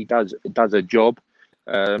he does a job.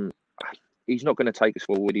 He's not going to take us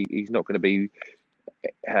forward. He's not going to be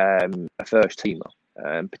a first teamer.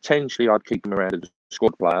 Potentially, I'd keep him around as a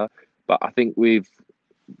squad player, but I think with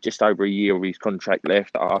just over a year of his contract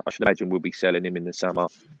left, I should imagine we'll be selling him in the summer.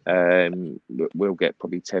 We'll get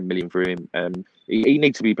probably 10 million for him. He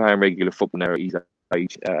needs to be playing regular football now at his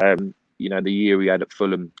age. The year he had at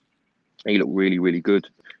Fulham, he looked really, really good.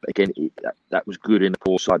 But again, that was good in the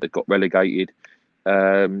poor side that got relegated.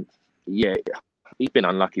 He's been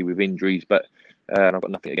unlucky with injuries, but I've got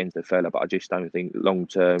nothing against the fella, but I just don't think long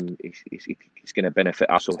term it's going to benefit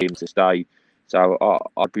us or him to stay. So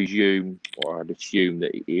I'd presume, or I'd assume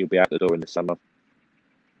that he'll be out the door in the summer.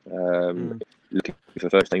 Looking for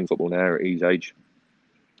first team football now at his age.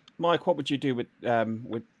 Mike, what would you do with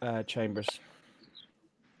Chambers?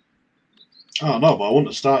 Oh no, but I wouldn't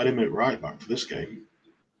have started him at right back for this game.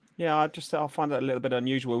 Yeah, I find that a little bit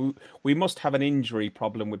unusual. We must have an injury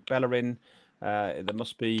problem with Bellerin. There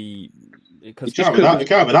must be because it can't be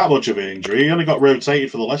that much of an injury. He only got rotated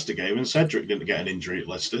for the Leicester game, and Cedric didn't get an injury at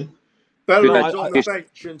Leicester. Bellerin's on the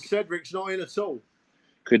bench, and Cedric's not in at all.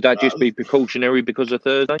 Could that just be precautionary because of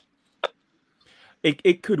Thursday?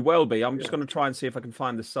 It could well be. I'm just going to try and see if I can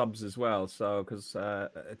find the subs as well. So because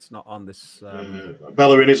it's not on this.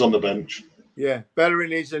 Bellerin is on the bench. Yeah,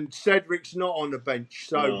 Bellerin is, and Cedric's not on the bench.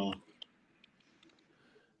 So. No.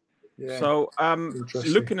 Yeah. So,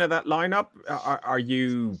 looking at that lineup, are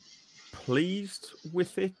you pleased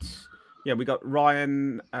with it? Yeah, we got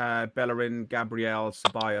Ryan, Bellerin, Gabriel,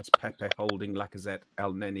 Ceballos, Pepe, Holding, Lacazette,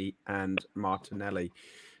 El Neni, and Martinelli.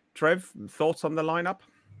 Trev, thoughts on the lineup?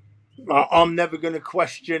 I'm never going to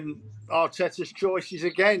question Arteta's choices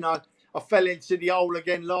again. I fell into the hole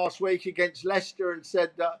again last week against Leicester and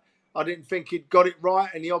said that I didn't think he'd got it right,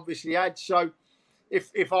 and he obviously had. So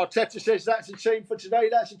if Arteta says that's a team for today,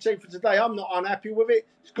 that's a team for today. I'm not unhappy with it.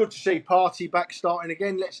 It's good to see Partey back starting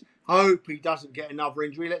again. Let's hope he doesn't get another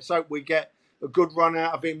injury. Let's hope we get a good run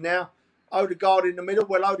out of him now. Odegaard in the middle.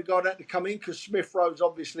 Well, Odegaard had to come in because Smith Rowe's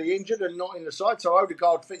obviously injured and not in the side. So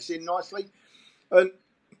Odegaard fits in nicely. And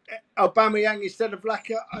Aubameyang instead of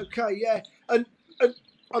Laka. Okay, yeah. And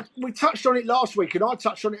we touched on it last week, and I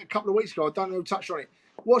touched on it a couple of weeks ago. I don't know who touched on it.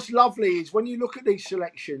 What's lovely is when you look at these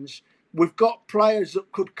selections, we've got players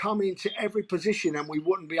that could come into every position, and we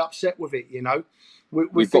wouldn't be upset with it. You know,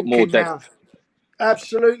 we've got more depth.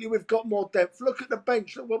 Absolutely, we've got more depth. Look at the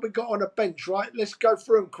bench. Look what we got on the bench, right? Let's go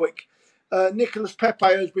through them quick. Nicolas Pepe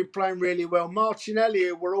has been playing really well. Martinelli,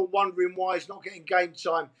 who we're all wondering why he's not getting game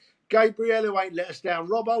time. Gabriel, who ain't let us down.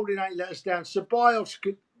 Rob Holding ain't let us down. Ceballos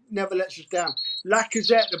never lets us down.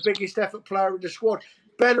 Lacazette, the biggest effort player in the squad.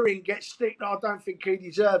 Bellerin gets stick that I don't think he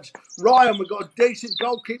deserves. Ryan, we've got a decent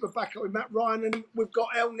goalkeeper back up with Matt Ryan, and we've got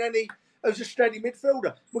El Neni as a steady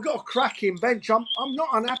midfielder. We've got a cracking bench. I'm not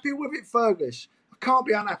unhappy with it, Fergus. I can't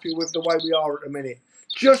be unhappy with the way we are at the minute.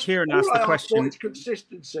 Just Kieran all asked I the ask question. for is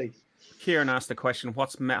consistency. Kieran asked the question: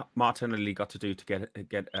 what's Martinelli got to do to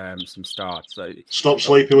get some starts? So, Stop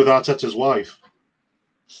sleeping with Arteta's wife.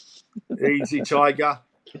 Easy, Tiger.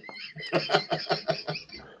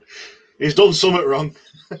 He's done something wrong.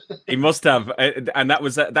 He must have, and that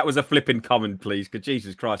was a flipping comment, please, because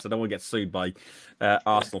Jesus Christ, I don't want to get sued by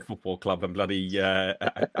Arsenal Football Club and bloody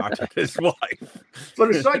Arteta's wife.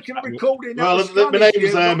 For the sake of recording, Well, my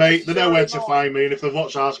name's there, mate. They know where to find me, and if they've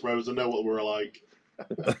watched Arse Bros, they know what we're like.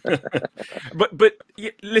 but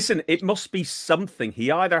listen, it must be something. He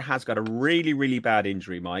either has got a really, really bad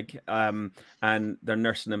injury, Mike, and they're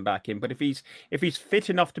nursing him back in. But if he's fit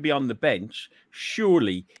enough to be on the bench,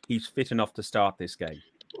 surely he's fit enough to start this game.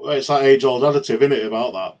 Well, it's that age-old additive, isn't it?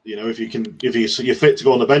 About that, you know, if you're fit to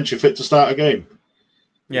go on the bench, you're fit to start a game.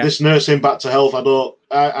 Yeah. This nursing back to health,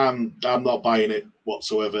 I'm not buying it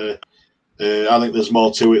whatsoever. I think there's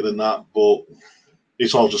more to it than that, but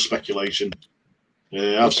it's all just speculation.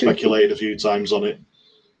 I've speculated a few times on it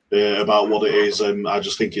about what it is, and I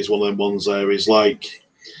just think it's one of them ones there is like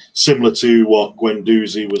similar to what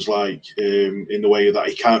Guendouzi was like in the way that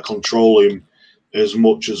he can't control him as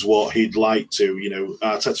much as what he'd like to. You know,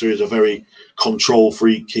 Arteta is a very control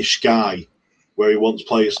freakish guy where he wants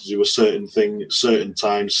players to do a certain thing at certain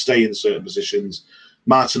times, stay in certain positions.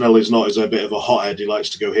 Martinelli's not as a bit of a hothead. He likes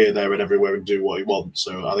to go here, there, and everywhere and do what he wants.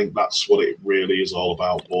 So I think that's what it really is all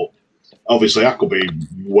about. But obviously, I could be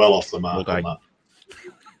well off the mark on that.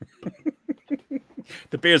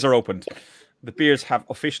 The beers are opened. The beers have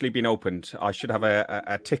officially been opened. I should have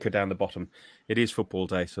a ticker down the bottom. It is football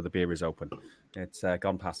day, so the beer is open. It's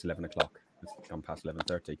gone past 11 o'clock. It's gone past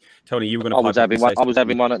 11:30. Tony, you were going to. I was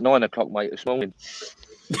having one at 9 o'clock, mate, this morning.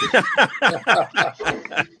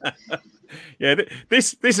 Yeah,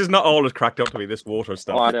 this is not all as cracked up to me. This water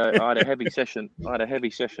stuff. I had a heavy session. I had a heavy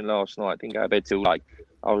session last night. Didn't go to bed till like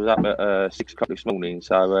I was up at 6 o'clock this morning,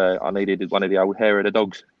 so I needed one of the old hair of the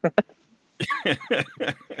dogs.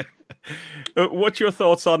 What's your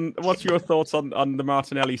thoughts on the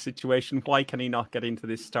Martinelli situation? Why can he not get into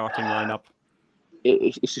this starting lineup?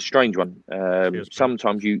 It's a strange one.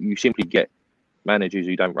 Sometimes you simply get managers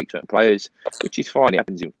who don't rate certain players, which is fine. It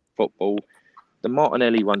happens in football. The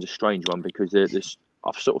Martinelli one's a strange one because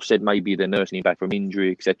I've sort of said maybe they're nursing him back from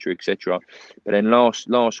injury, etc., etc. But then last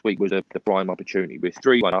week was the prime opportunity. We're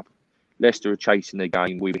 3-1 up. Leicester are chasing the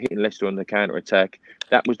game. We were hitting Leicester on the counter-attack.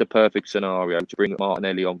 That was the perfect scenario to bring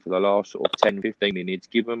Martinelli on for the last sort of 10, 15 minutes,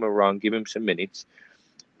 give him a run, give him some minutes.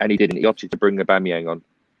 And he didn't. He opted to bring Aubameyang on.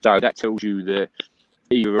 So that tells you that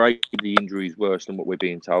either A, the injury is worse than what we're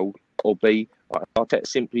being told, or B, Arteta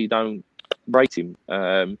simply don't rate him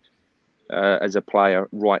as a player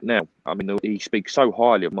right now. I mean, he speaks so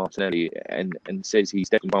highly of Martinelli and says he's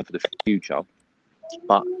definitely one for the future.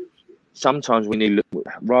 But sometimes we need to look,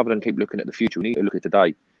 rather than keep looking at the future, we need to look at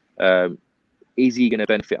today. Is he going to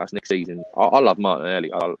benefit us next season? I love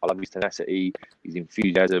Martinelli. I love his tenacity, his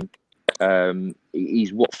enthusiasm.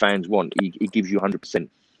 He's what fans want. He gives you 100%.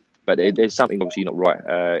 But there's something obviously not right.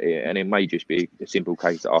 And it may just be a simple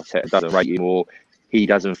case that Arteta doesn't rate him, or he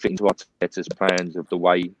doesn't fit into Arteta's plans of the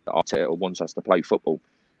way that Arteta wants us to play football.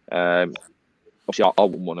 Obviously, I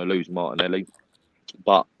wouldn't want to lose Martinelli.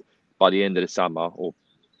 But by the end of the summer, or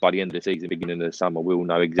by the end of the season, beginning of the summer, we'll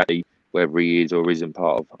know exactly whether he is or isn't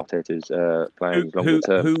part of Arteta's plans longer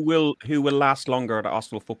term. Who will last longer at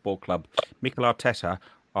Arsenal Football Club, Mikel Arteta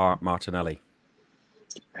or Martinelli?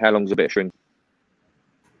 How long's a bit of string?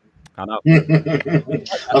 I know.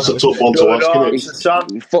 That's a tough one to ask.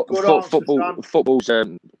 Football's,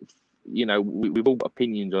 we've all got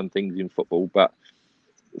opinions on things in football, but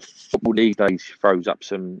football these days throws up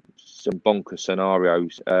some bonkers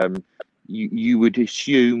scenarios. You would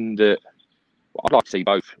assume that I'd like to see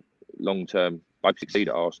both long term, both succeed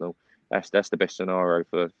at Arsenal. That's the best scenario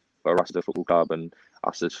for us as a football club and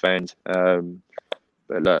us as fans.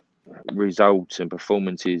 But look, results and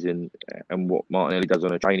performances and what Martinelli does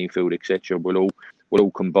on a training field, etc., will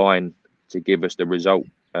all combine to give us the result.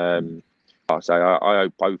 I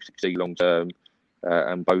hope both succeed long term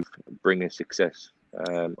and both bring us success.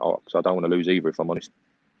 So I don't want to lose either, if I'm honest.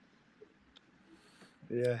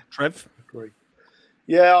 Yeah, Trev? Agree.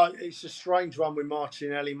 Yeah, it's a strange one with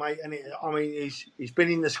Martinelli, mate. And he's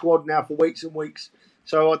been in the squad now for weeks and weeks.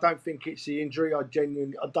 So I don't think it's the injury. I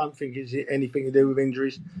don't think it's anything to do with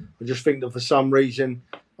injuries. I just think that for some reason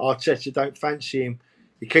Arteta don't fancy him.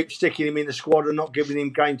 He keeps sticking him in the squad and not giving him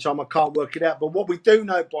game time. I can't work it out. But what we do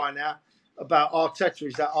know by now about Arteta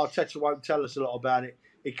is that Arteta won't tell us a lot about it.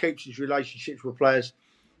 He keeps his relationships with players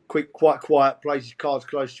quite quiet, plays his cards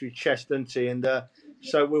close to his chest, doesn't he? And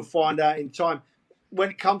so we'll find out in time. When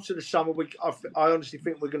it comes to the summer, I honestly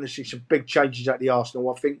think we're going to see some big changes at the Arsenal.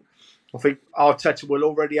 I think Arteta will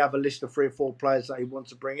already have a list of 3 or 4 players that he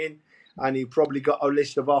wants to bring in, and he probably got a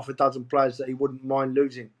list of half a dozen players that he wouldn't mind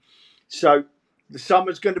losing. So the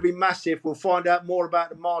summer's going to be massive. We'll find out more about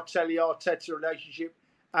the Martelli-Arteta relationship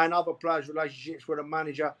and other players' relationships with a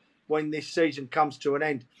manager when this season comes to an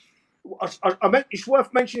end. It's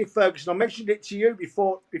worth mentioning, Ferguson. I mentioned it to you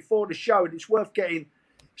before the show, and it's worth getting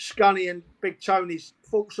Scunny and Big Tony's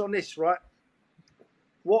thoughts on this, right?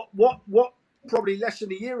 What probably less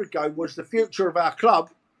than a year ago was the future of our club,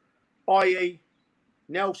 i.e.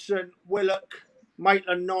 Nelson, Willock,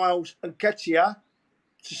 Maitland-Niles and Nketiah,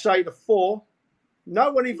 to say the 4.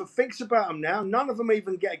 No one even thinks about them now. None of them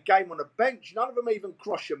even get a game on the bench. None of them even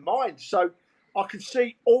cross your mind. So I can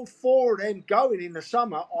see all 4 of them going in the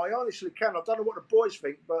summer. I honestly can. I don't know what the boys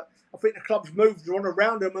think, but I think the club's moved on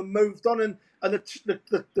around them and moved on. And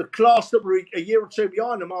the class that were a year or 2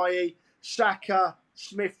 behind them, i.e. Saka,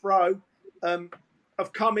 Smith Rowe,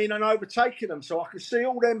 have come in and overtaken them. So I can see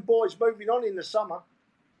all them boys moving on in the summer.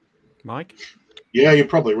 Mike? Yeah, you're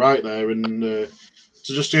probably right there. And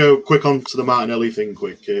so just to go quick on to the Martinelli thing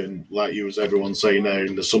quick, and like everyone saying there,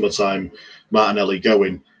 in the summertime, Martinelli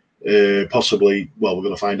going, possibly, well, we're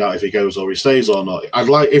going to find out if he goes or he stays or not.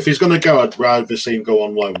 If he's going to go, I'd rather see him go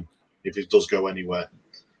on loan, if he does go anywhere.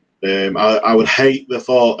 I would hate the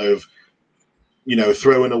thought of,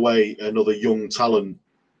 throwing away another young talent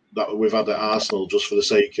that we've had at Arsenal just for the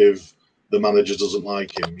sake of the manager doesn't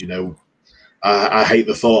like him. I hate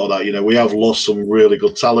the thought of that. We have lost some really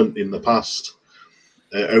good talent in the past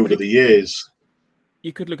over the years.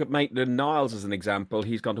 You could look at Maitland-Niles as an example.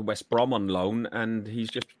 He's gone to West Brom on loan, and he's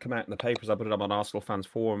just come out in the papers. I put it up on Arsenal Fans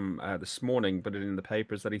Forum this morning, put it in the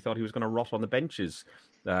papers that he thought he was going to rot on the benches,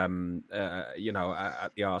 at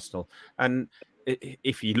the Arsenal. And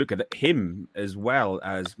if you look at him as well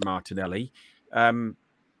as Martinelli,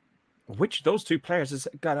 which of those 2 players has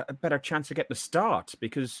got a better chance of getting a start?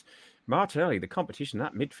 Because Martinelli, the competition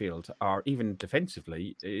at midfield, or even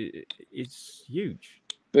defensively, is huge.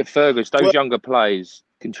 But Fergus, those younger players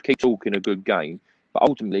can keep talking a good game. But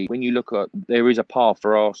ultimately, when you look at, there is a path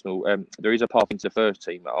for Arsenal. There is a path into the first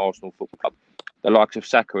team at Arsenal Football Club. The likes of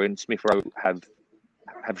Saka and Smith Rowe have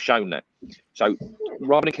shown that. So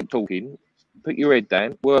rather than keep talking, put your head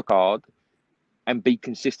down, work hard, and be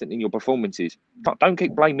consistent in your performances. Don't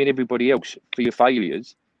keep blaming everybody else for your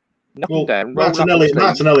failures.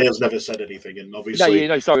 Martinelli has never said anything, and obviously,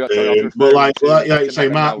 but like you say,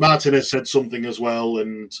 Martin has said something as well,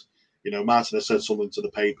 and Martin has said something to the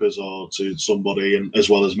papers or to somebody, and as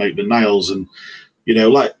well as Maitland-Niles, and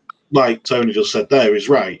like Tony just said there, is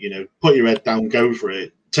right. Put your head down, go for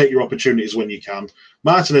it, take your opportunities when you can.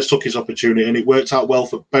 Martin has took his opportunity, and it worked out well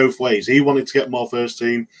for both ways. He wanted to get more first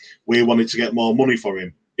team, we wanted to get more money for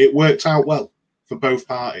him. It worked out well for both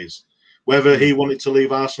parties. Whether he wanted to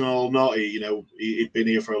leave Arsenal or not, he'd been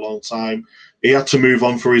here for a long time. He had to move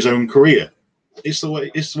on for his own career. It's the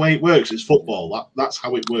way it works. It's football. That's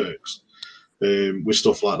how it works with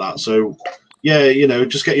stuff like that. So, yeah,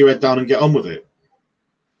 just get your head down and get on with it.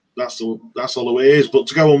 That's all it is. But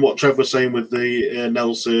to go on what Trev was saying with the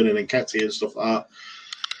Nelson and Nketiah and stuff like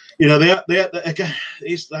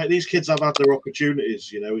that, these kids have had their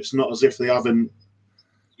opportunities. It's not as if they haven't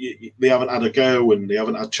had a go and they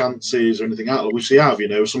haven't had chances or anything like that, which they have.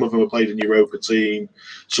 Some of them have played in Europa team,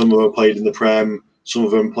 some of them have played in the Prem, some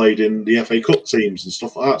of them played in the FA Cup teams and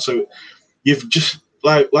stuff like that. So you've just,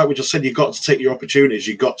 like we just said, you've got to take your opportunities.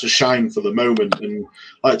 You've got to shine for the moment. And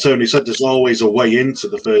like Tony said, there's always a way into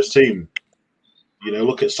the first team.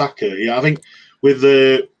 Look at Saka. Yeah, I think with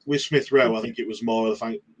Smith Rowe, I think it was more the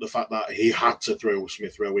fact that he had to throw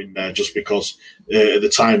Smith Rowe in there just because at the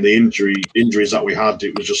time the injuries that we had,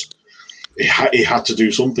 it was just he had to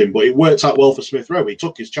do something. But it worked out well for Smith Rowe. He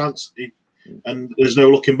took his chance. and there's no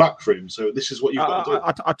looking back for him. So this is what you've got to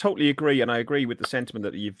do. I totally agree, and I agree with the sentiment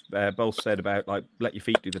that you've both said about like let your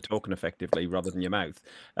feet do the talking effectively rather than your mouth.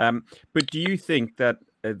 But do you think that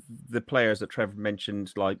the players that Trevor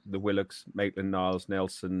mentioned, like the Willocks, Maitland-Niles,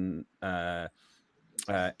 Nelson,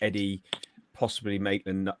 Eddie, possibly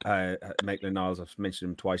Maitland-Niles, I've mentioned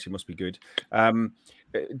him twice, he must be good. Do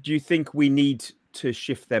you think we need to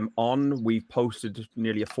shift them on? We've posted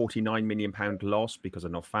nearly a £49 million loss because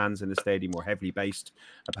of no fans in the stadium. We're heavily based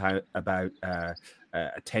about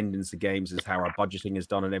attendance of games, is how our budgeting is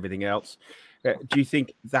done and everything else. Do you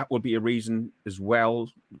think that would be a reason as well,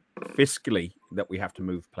 fiscally, that we have to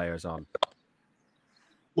move players on?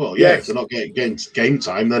 Well, yeah, if they're not getting game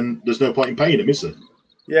time, then there's no point in paying them, is there?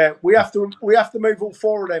 Yeah, we have to move all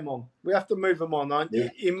four of them on. We have to move them on,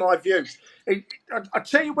 in my view. I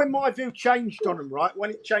tell you when my view changed on them, right?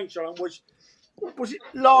 When it changed on them was it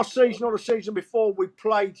last season or the season before we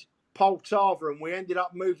played Poltava and we ended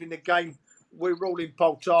up moving the game. We were all in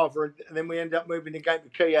Poltava and then we ended up moving the game to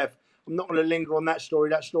Kiev. I'm not going to linger on that story.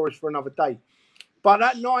 That story's for another day. But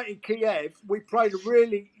that night in Kiev, we played a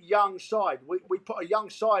really young side. We put a young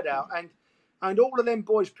side out and all of them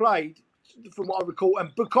boys played, from what I recall,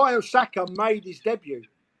 and Bukayo Saka made his debut.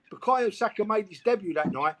 Bukayo Saka made his debut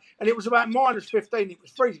that night, and it was about -15. It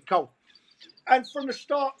was freezing cold. And from the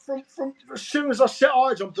start, from as soon as I set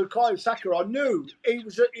eyes on Bukayo Saka, I knew he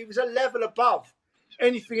was a level above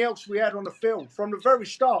anything else we had on the field. From the very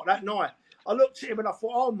start that night, I looked at him and I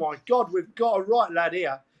thought, oh my God, we've got a right lad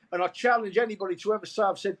here. And I challenge anybody to ever say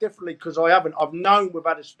I've said differently, because I haven't. I've known we've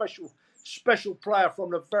had a special player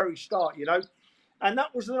from the very start, you know. And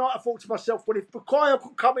that was the night I thought to myself, well, if Bukayo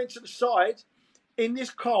could come into the side in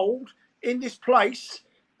this cold, in this place,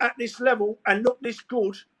 at this level, and look this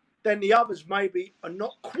good, then the others maybe are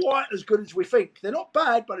not quite as good as we think. They're not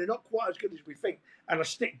bad, but they're not quite as good as we think. And I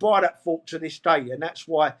stick by that thought to this day. And that's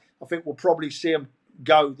why I think we'll probably see them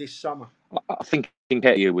go this summer. I think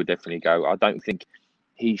Nketiah would definitely go. I don't think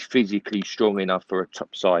he's physically strong enough for a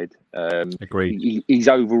top side. Agreed. His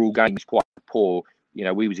overall game is quite poor. You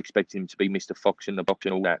know, we was expecting him to be Mr. Fox in the box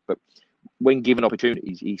and all that, but when given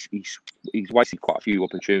opportunities, he's wasted quite a few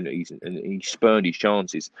opportunities and he spurned his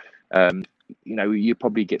chances. You know, you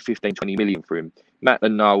probably get 15-20 million for him.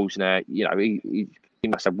 Maitland-Niles now, you know, he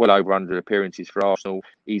must have well over 100 appearances for Arsenal.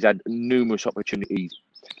 He's had numerous opportunities.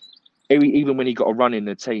 Even when he got a run in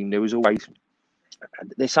the team, there's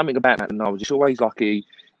something about Maitland-Niles. It's always like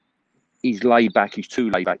he's laid back. He's too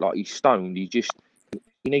laid back. Like he's stoned.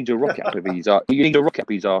 He needs a rocket up his arse. You need a rocket up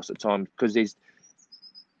his arse at times, because there's,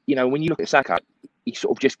 you know, when you look at Saka, he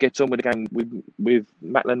sort of just gets on with the game. With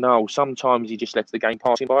Maitland-Niles, sometimes he just lets the game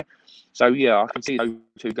pass him by. So yeah, I can see those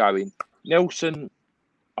two going. Nelson,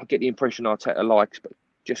 I get the impression Arteta likes, but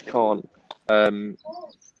just can't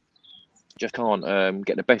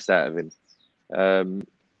get the best out of him.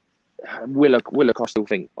 Willock, I still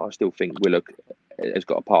think Willock has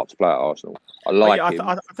got a part to play at Arsenal. I like him.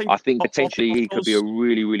 I think potentially he could be a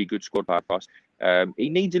really, really good squad player for us. He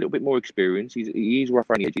needs a little bit more experience. He is rough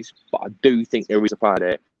around the edges, but I do think there is a player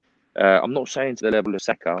there. I'm not saying to the level of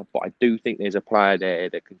Saka, but I do think there's a player there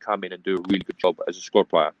that can come in and do a really good job as a squad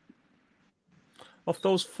player. Of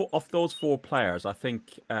those four players, I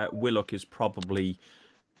think Willock is probably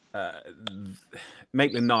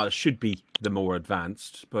Maitland-Niles should be the more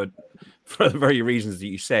advanced, but for the very reasons that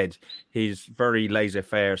you said, his very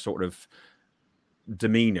laissez-faire sort of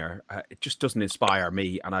demeanour, it just doesn't inspire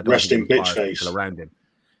me, and I don't resting think bitch face around him.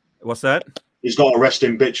 What's that? He's got a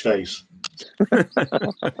resting bitch face.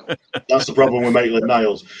 That's the problem with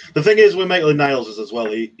Maitland-Niles. The thing is with Maitland-Niles is as well,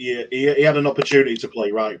 he had an opportunity to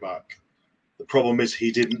play right back. The problem is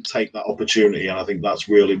he didn't take that opportunity, and I think that's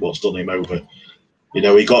really what's done him over. You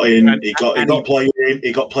know, he got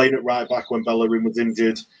playing at right back when Bellerin was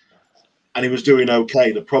injured, and he was doing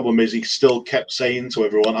okay. The problem is he still kept saying to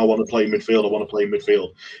everyone, I want to play midfield, I want to play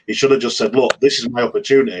midfield. He should have just said, look, this is my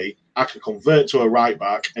opportunity. I can convert to a right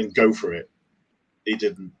back and go for it. He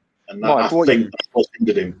didn't. And I think that's what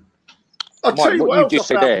hindered him. Mike, what you just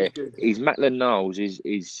said there is Maitland-Niles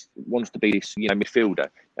wants to be this, midfielder.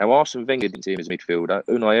 Now, Arsene Wenger didn't see him as a midfielder.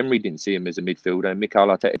 Unai Emery didn't see him as a midfielder. And Mikel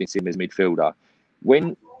Arteta didn't see him as a midfielder.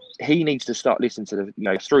 When he needs to start listening to the,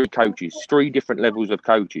 three different levels of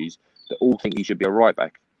coaches that all think he should be a right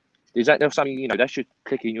back. Is that something, that should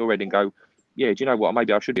click in your head and go, yeah, do you know what?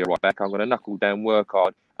 Maybe I should be a right back. I'm going to knuckle down, work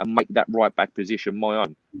hard, and make that right back position my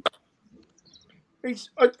own. Do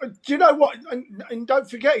you know what? And don't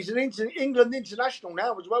forget, he's an England international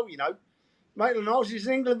now as well, Maitland-Niles is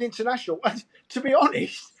an England international. And to be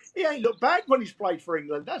honest, he ain't looked bad when he's played for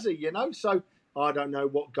England, has he? So I don't know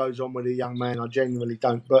what goes on with a young man. I genuinely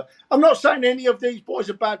don't. But I'm not saying any of these boys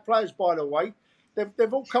are bad players, by the way.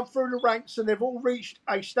 They've all come through the ranks and they've all reached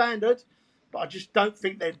a standard. But I just don't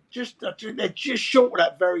think they're just short of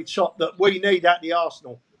that very top that we need at the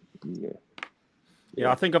Arsenal. Yeah.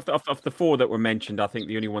 I think of the four that were mentioned, I think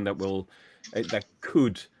the only one that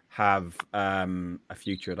could have a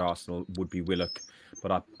future at Arsenal would be Willock.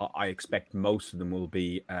 But I expect most of them will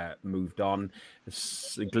be moved on.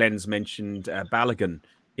 Glenn's mentioned Balogun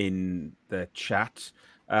in the chat.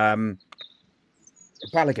 Balogun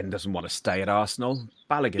doesn't want to stay at Arsenal.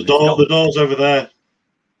 Balogun, the door's over there.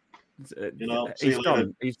 He's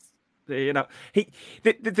gone.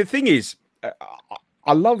 The thing is,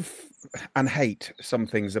 I love and hate some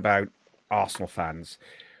things about Arsenal fans.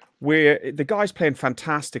 Where the guy's playing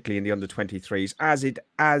fantastically in the under-23s,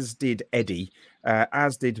 as did Eddie,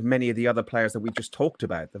 as did many of the other players that we just talked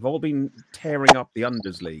about. They've all been tearing up the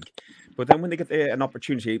Unders League. But then when they get an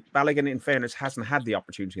opportunity, Balogun, in fairness, hasn't had the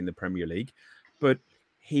opportunity in the Premier League, but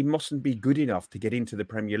he mustn't be good enough to get into the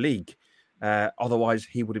Premier League. Otherwise,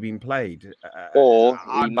 he would have been played. Or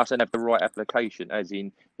he mustn't have the right application, as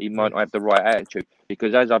in he might not have the right attitude.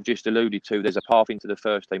 Because as I've just alluded to, there's a path into the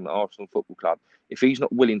first team at Arsenal Football Club. If he's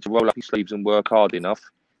not willing to roll up his sleeves and work hard enough,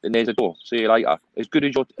 then there's a door. See you later. As good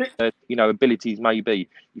as your abilities may be,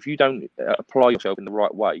 if you don't apply yourself in the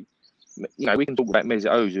right way, we can talk about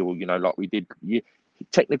Mesut Ozil, like we did.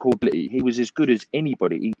 Technical ability, he was as good as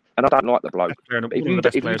anybody. And I don't like the bloke.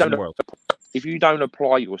 If you don't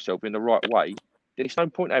apply yourself in the right way, then it's no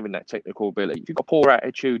point having that technical ability. If you've got poor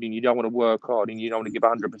attitude and you don't want to work hard and you don't want to give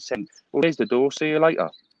 100%, well, there's the door. See you later.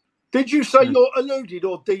 Did you say you're alluded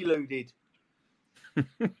or deluded?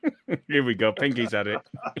 Here we go. Pinky's at it.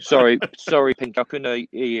 Sorry, Pinky. I couldn't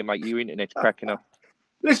hear you, mate. Your internet's cracking up.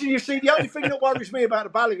 Listen, you see, the only thing that worries me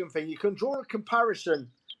about the Balogun thing, you can draw a comparison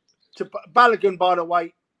to Balogun, by the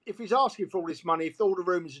way. If he's asking for all this money, if all the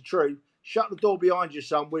rumours are true, shut the door behind you,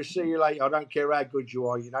 son. We'll see you later. I don't care how good you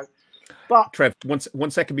are, But Trev,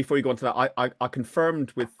 one second before you go on to that, I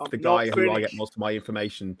confirmed with the guy who I get most of my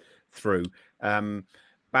information through.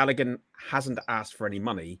 Balogun hasn't asked for any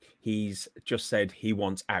money. He's just said he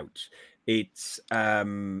wants out. It's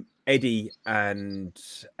Eddie and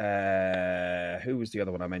who was the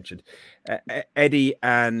other one I mentioned? Eddie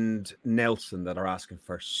and Nelson that are asking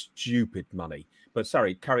for stupid money. But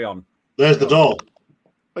sorry, carry on. There's the door.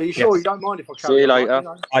 Are you sure you don't mind if I carry on? See you later.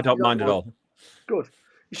 I don't mind at all. Good.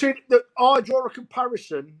 You see, I draw a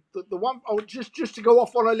comparison. The one, just to go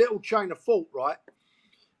off on a little chain of thought, right?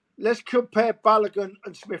 Let's compare Balogun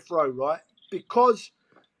and Smith Rowe, right? Because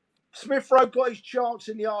Smith Rowe got his chance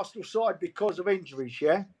in the Arsenal side because of injuries,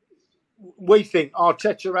 yeah? We think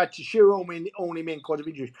Arteta had to shoehorn him in because of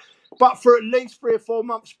injuries. But for at least 3 or 4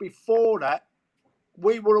 months before that,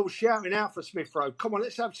 we were all shouting out for Smith Rowe. Come on,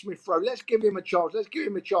 let's have Smith Rowe. Let's give him a chance. Let's give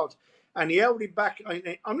him a chance. And he held him back.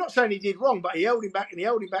 I'm not saying he did wrong, but he held him back and he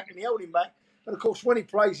held him back and he held him back. And, of course, when he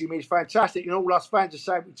plays him, he's fantastic. And all us fans are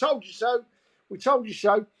saying, we told you so. We told you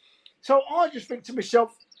so. So I just think to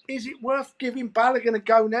myself, is it worth giving Balogun a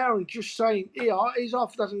go now and just saying, he's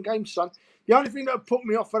half a dozen games, son? The only thing that would put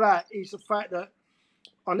me off of that is the fact that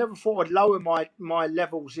I never thought I'd lower my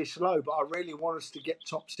levels this low, but I really want us to get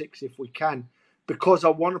top 6 if we can, because I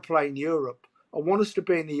want to play in Europe. I want us to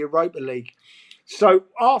be in the Europa League. So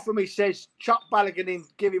half of me says, chuck Balogun in,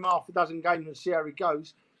 give him half a dozen games and see how he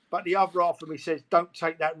goes. But the other half of me says, don't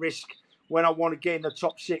take that risk when I want to get in the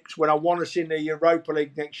top 6, when I want us in the Europa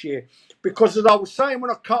League next year. Because as I was saying when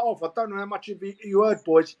I cut off, I don't know how much of you heard,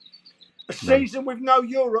 boys, a season with no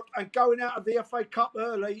Europe and going out of the FA Cup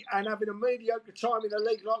early and having a mediocre time in the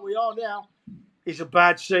league like we are now is a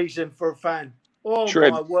bad season for a fan. Oh,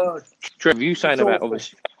 Trev, my word. Trev, you saying about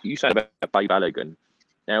Bay Balogun.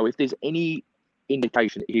 Now, if there's any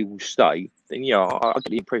indication that he will stay, then I get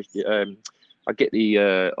the impression. I get the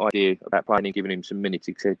idea about playing and giving him some minutes,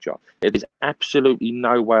 etc. There's absolutely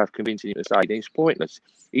no way of convincing him to stay. Then it's pointless.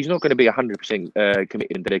 He's not going to be 100%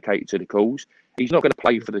 committed and dedicated to the cause. He's not going to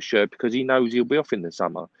play for the shirt because he knows he'll be off in the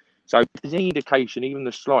summer. So if there's any indication, even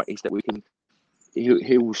the slightest, that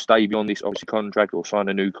he will stay beyond this obviously contract or sign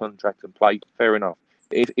a new contract and play, fair enough.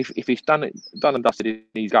 If he's done and dusted and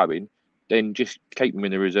he's going, then just keep him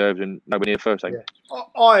in the reserves and nowhere near the first team. Yeah.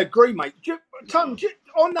 I agree, mate. Tom,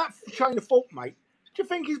 on that chain of thought, mate, do you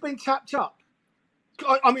think he's been tapped up?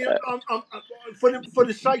 I mean, for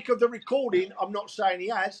the sake of the recording, I'm not saying he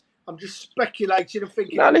has. I'm just speculating and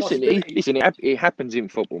thinking. No, listen, it happens in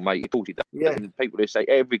football, mate. Of course it does. Yeah. And people just say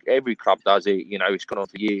every club does it. It's gone on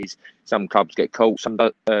for years. Some clubs get caught, some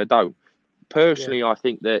don't. Personally, I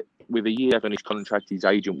think that with a year left on his contract, his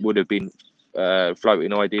agent would have been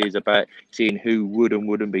floating ideas about seeing who would and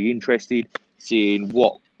wouldn't be interested, seeing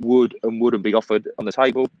what would and wouldn't be offered on the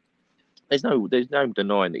table. There's no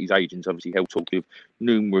denying that his agent's obviously held talk with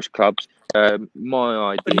numerous clubs.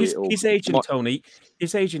 My idea, but his agent, Tony,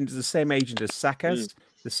 his agent is the same agent as Saka's,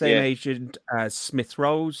 the same agent as Smith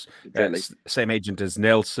Rowe's, same agent as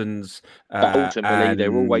Nelson's. But ultimately,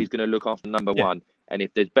 they're always going to look after number one. And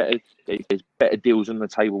if there's better deals on the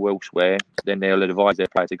table elsewhere, then they'll advise their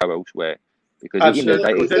players to go elsewhere. Because at the end of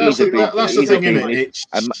the day, that's the thing, isn't it?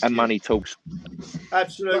 And money talks.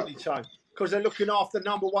 Absolutely, Tony. Because they're looking after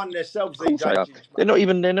number one themselves. These agents, they're not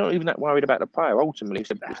even that worried about the player. Ultimately, it's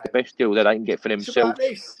the best deal that they can get for themselves.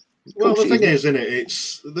 Well, the thing is, isn't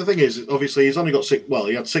it? Obviously he's only got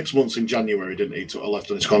he had 6 months in January, didn't he, to left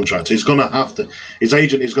on his contract. His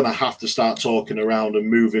agent is gonna have to start talking around and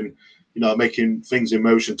moving, making things in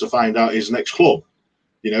motion to find out his next club.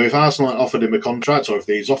 If Arsenal offered him a contract, or if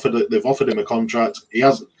they've offered him a contract, he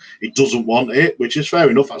doesn't want it, which is fair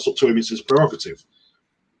enough. That's up to him. It's his prerogative.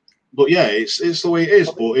 But yeah, it's the way it is.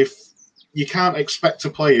 But if you can't expect a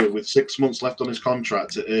player with 6 months left on his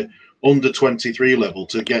contract at a under 23 level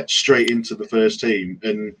to get straight into the first team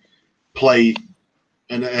and play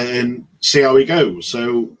and see how he goes.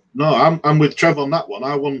 So no, I'm with Trev on that one.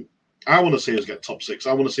 I want to see us get top six.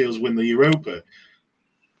 I want to see us win the Europa.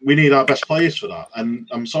 We need our best players for that. And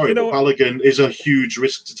I'm sorry, but Balogun is a huge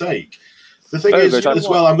risk to take. The thing is, as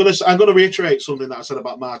well, I'm going to reiterate something that I said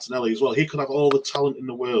about Martinelli as well. He could have all the talent in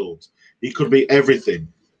the world. He could be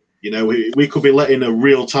everything. We could be letting a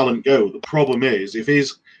real talent go. The problem is, if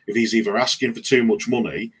he's either asking for too much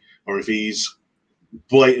money or if he's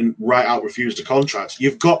blatant right out refused a contract,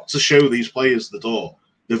 you've got to show these players the door.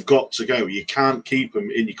 They've got to go. You can't keep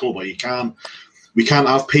them in your club, or we can't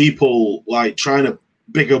have people like trying to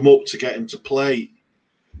big them up to get them to play.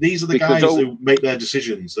 These are the guys who make their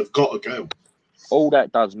decisions. They've got to go. All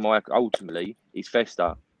that does, Mike, ultimately, is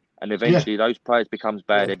fester. And eventually those players becomes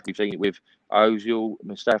bad. We've seen it with Ozil,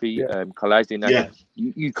 Mustafi, Kolasinac.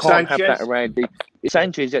 You can't have that around.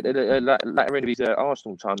 Sanchez at the latter end of his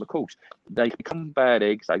Arsenal time, of course. They become bad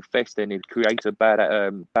eggs, they fester, and it creates a bad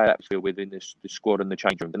atmosphere within the squad and the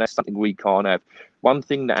change room. And that's something we can't have. One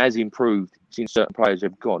thing that has improved since certain players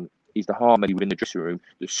have gone is the harmony within the dressing room.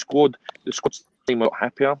 The squad seem a lot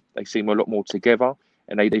happier. They seem a lot more together.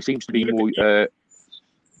 And they seem to be more...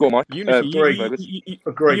 Go on, Mike.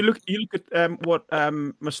 Agree. You look at what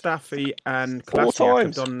Mustafi and Kolasinac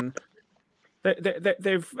have done.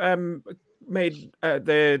 They've made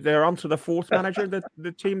they're onto the fourth manager that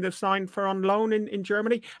the team they've signed for on loan in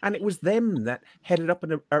Germany, and it was them that headed up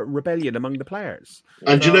a rebellion among the players.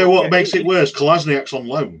 And do you know what makes it worse? Kolasniak's on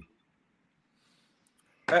loan.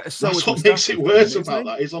 That's what makes it worse about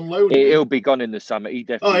that. He's on loan. He'll be gone in the summer.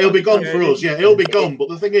 He'll be gone for us. Yeah, he'll be gone. But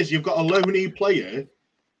the thing is, you've got a loanee player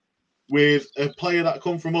with a player that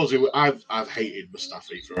come from us who I've hated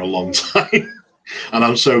Mustafi for a long time, and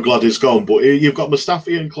I'm so glad he's gone. But you've got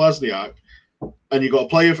Mustafi and Kolasinac, and you've got a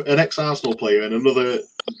player, an ex-Arsenal player, and another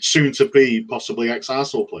soon-to-be possibly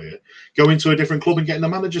ex-Arsenal player going to a different club and getting the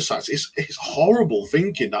manager sacked. It's horrible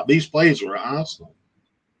thinking that these players were at Arsenal.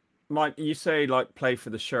 Mike, you say play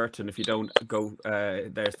for the shirt, and if you don't go,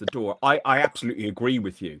 there's the door. I absolutely agree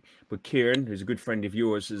with you. But Kieran, who's a good friend of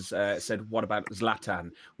yours, has said, "What about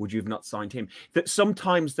Zlatan? Would you have not signed him?" That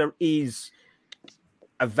sometimes there is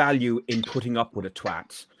a value in putting up with a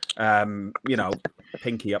twat.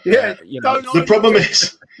 Pinky up there. The problem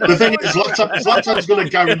is, the thing is, Zlatan's going to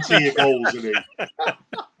guarantee you goals, isn't he?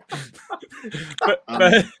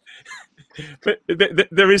 But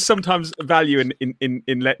there is sometimes value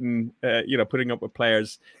in letting putting up with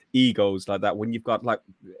players' egos like that when you've got like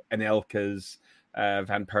Anelka's,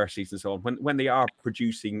 Van Persie's and so on when they are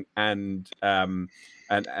producing and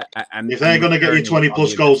if they're going to get you 20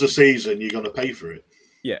 plus goals a season, you're going to pay for it.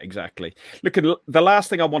 Yeah, exactly. Look, the last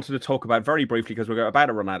thing I wanted to talk about very briefly, because we're about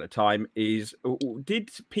to run out of time, is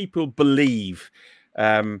did people believe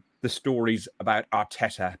the stories about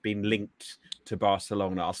Arteta being linked to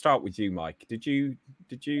Barcelona? I'll start with you, Mike. Did you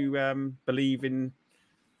believe in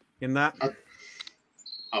that?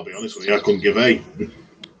 I'll be honest with you, I couldn't give a.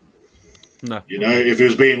 No. If he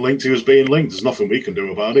was being linked, he was being linked. There's nothing we can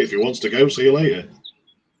do about it. If he wants to go, see you later.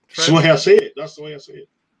 That's the way I see it. That's the way I see it.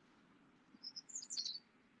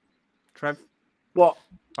 Trev? What?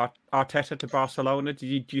 Arteta to Barcelona? Do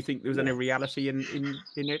you think there was any reality in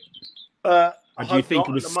it? Or do you think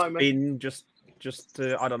it was spin? Just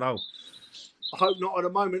I don't know. I hope not at the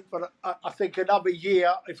moment, but I think another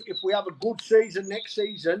year, if we have a good season next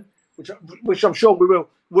season, which I'm sure we will,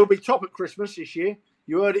 we'll be top at Christmas this year.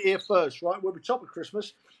 You heard it here first, right? We'll be top of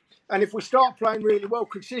Christmas. And if we start playing really well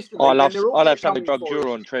consistently, I'll then they're all have gonna something come in drug for us.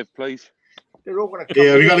 you're on, Trev, please. They're all going to come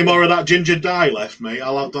Yeah, have you got any in. more of that ginger dye left, mate?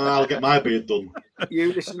 I'll get my beard done.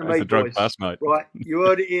 You listen to That's me, a drug boys. pass, mate. Right? You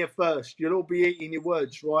heard it here first. You'll all be eating your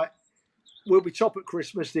words, right? We'll be top at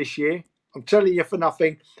Christmas this year. I'm telling you for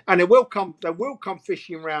nothing. And they will come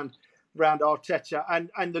fishing round Arteta.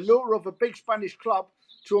 And the lure of a big Spanish club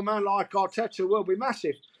to a man like Arteta will be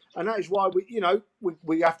massive. And that is why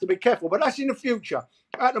we have to be careful. But that's in the future.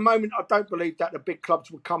 At the moment, I don't believe that the big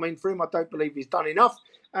clubs will come in for him. I don't believe he's done enough.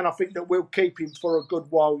 And I think that we'll keep him for a good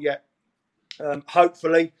while yet.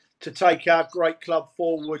 Hopefully, to take our great club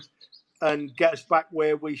forward and get us back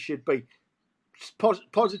where we should be.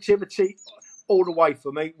 Positivity all the way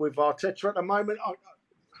for me with Arteta at the moment.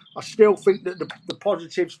 I still think that the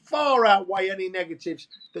positives far outweigh any negatives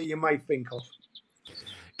that you may think of.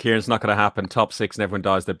 Kieran's not going to happen. Top 6 and everyone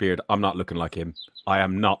dyes their beard. I'm not looking like him. I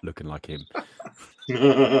am not looking like him.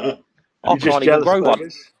 I can't even grow one.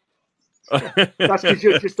 That's because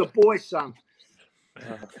you're just a boy, son.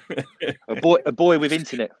 A boy with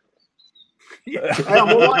internet. Yeah. Hey,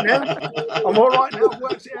 I'm all right now. I've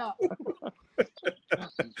worked it out.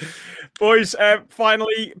 Boys,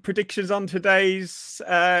 finally, predictions on today's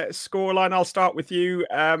scoreline. I'll start with you.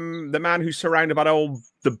 The man who's surrounded by all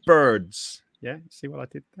the birds. Yeah, see what I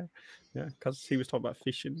did there? Yeah, because he was talking about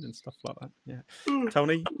fishing and stuff like that. Yeah.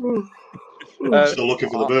 Tony? Still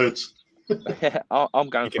looking for the birds. I'm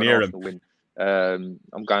going for an Arsenal win.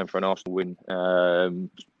 I'm going for an Arsenal win.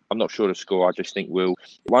 I'm not sure the score. I just think it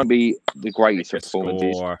won't be the greatest of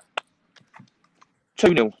performances.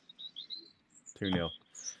 2-0. 2-0.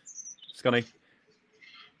 Scunny?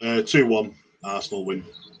 2-1. Arsenal win.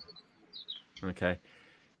 Okay.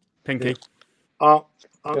 Pinky? I'm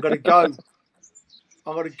going to go.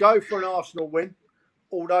 I'm going to go for an Arsenal win.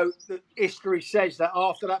 Although the history says that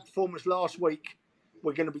after that performance last week,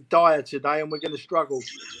 we're going to be dire today and we're going to struggle.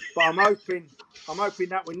 But I'm hoping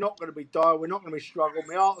that we're not going to be dire. We're not going to be struggling.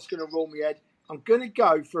 My heart's going to roll my head. I'm going to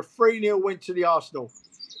go for a 3-0 win to the Arsenal.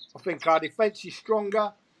 I think our defence is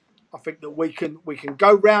stronger. I think that we can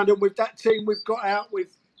go round and with that team we've got out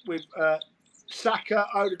with Saka,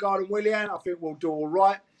 Odegaard and Willian. I think we'll do all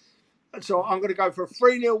right. So I'm going to go for a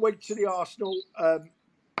 3-0 win to the Arsenal.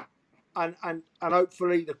 And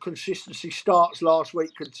hopefully the consistency starts last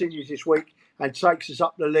week, continues this week, and takes us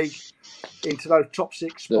up the league into those top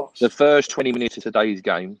 6 spots. The first 20 minutes of today's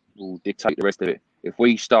game will dictate the rest of it. If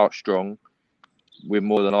we start strong, we're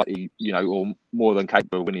more than likely, or more than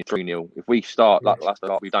capable of winning 3-0. If we start like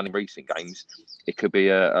we've done in recent games, it could be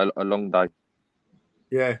a long day.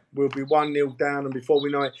 Yeah, we'll be 1-0 down, and before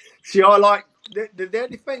we know it. See, I like their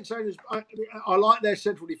defence owners. I like their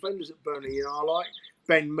central defenders at Burnley. I like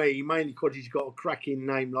Ben Mee, mainly because he's got a cracking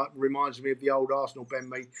name, like reminds me of the old Arsenal Ben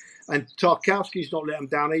Mee. And Tarkowski's not let him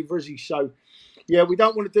down either, is he? So, yeah, we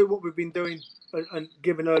don't want to do what we've been doing and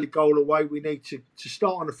give an early goal away. We need to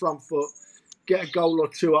start on the front foot, get a goal or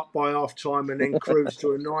two up by half-time, and then cruise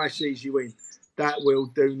to a nice, easy win. That will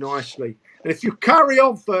do nicely. And if you carry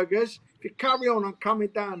on, Fergus, if you carry on, I'm coming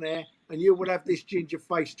down there, and you will have this ginger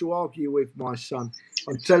face to argue with, my son.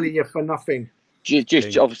 I'm telling you for nothing.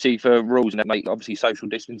 Just obviously for rules and that, mate. Obviously social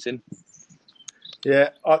distancing. Yeah,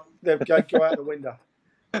 they go out the window.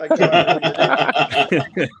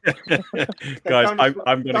 Guys,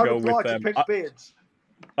 I'm going to go with them.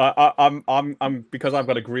 I'm because I've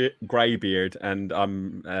got a grey beard and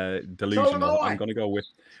I'm delusional. I'm going to go with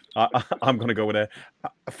I'm going to go with a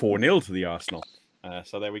 4-0 to the Arsenal.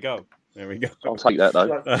 So there we go. I'll take that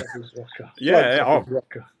though. Yeah.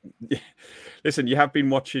 Listen, you have been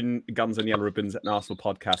watching Guns and Yellow Ribbons, an Arsenal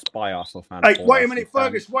podcast by Arsenal fans. Hey, wait a minute,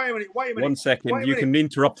 Fergus. Wait a minute. 1 second. You can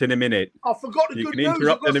interrupt in a minute. I forgot the good news. You can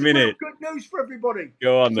interrupt in a minute. Good news for everybody.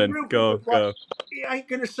 Go on then. Go. It ain't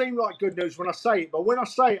going to seem like good news when I say it, but when I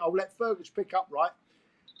say it, I'll let Fergus pick up, right?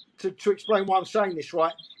 To explain why I'm saying this,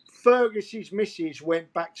 right? Fergus's missus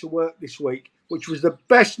went back to work this week, which was the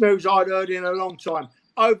best news I'd heard in a long time.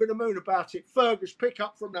 Over the moon about it. Fergus, pick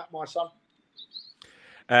up from that, my son.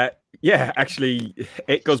 Yeah, actually,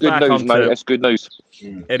 it goes good back news, on. Mate. That's good news.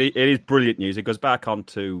 It is brilliant news. It goes back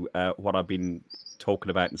onto what I've been talking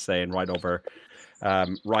about and saying right over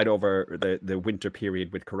the winter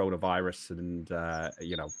period with coronavirus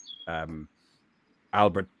and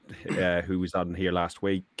Albert, who was on here last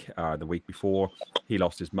week, the week before, he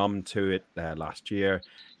lost his mum to it last year.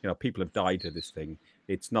 People have died to this thing.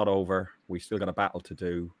 It's not over. We still got a battle to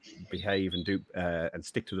do. Behave and do and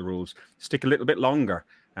stick to the rules. Stick a little bit longer,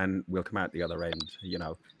 and we'll come out the other end.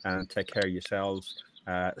 And take care of yourselves.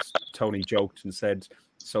 Tony joked and said,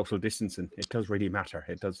 social distancing. It does really matter.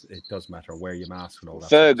 It does matter. Wear your mask and all that.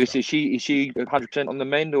 Fergus, is she 100% on the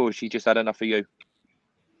mend, or has she just had enough of you?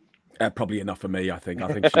 Probably enough for me, I think. I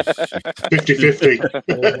think she's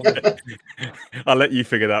 50-50. I'll let you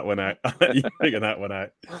figure that one out.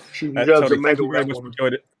 She deserves Tony, a medal.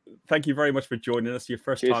 thank you very much for joining us. Your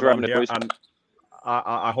first Cheers time for on having here, it, boys. and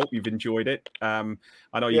I hope you've enjoyed it. I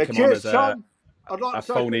know you come cheers, on as Tom. I'd like a to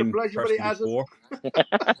say it's been a phone-in pleasure, but it person hasn't. before.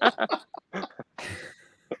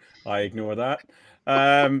 I ignore that.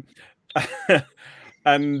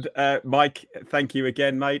 And Mike, thank you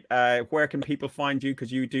again, mate. Where can people find you?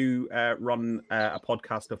 Because you do run a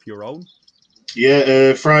podcast of your own.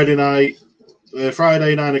 Yeah, Friday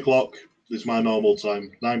 9 o'clock is my normal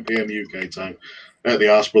time, 9 p.m. UK time, at the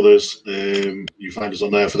Arse Brothers. You find us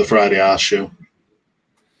on there for the Friday Arse Show.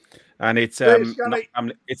 And it's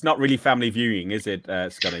not really family viewing, is it,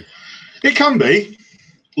 Scully? It can be.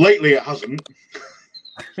 Lately, it hasn't.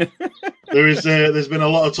 There's been a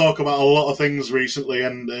lot of talk about a lot of things recently,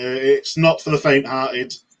 and it's not for the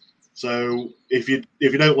faint-hearted. So if you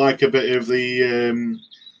don't like a bit of the,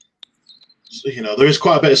 there is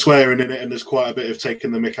quite a bit of swearing in it, and there's quite a bit of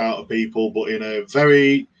taking the mick out of people, but in a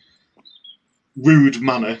very rude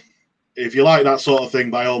manner. If you like that sort of thing,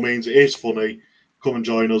 by all means, it is funny. Come and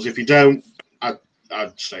join us. If you don't, I'd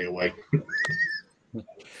stay away.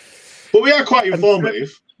 But we are quite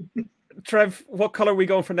informative. Trev, what colour are we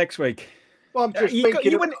going for next week? Well, I'm just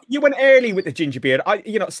you went early with the ginger beard. March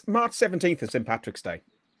 17th is St. Patrick's Day.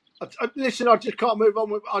 Listen, I just can't move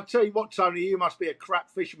on. I'll tell you what, Tony, you must be a crap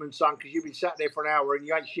fisherman, son, because you've been sat there for an hour and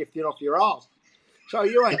you ain't shifting off your arse. So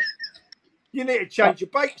you ain't. You need to change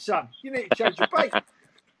your bait, son. You need to change your bait. I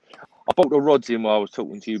bought the rods in while I was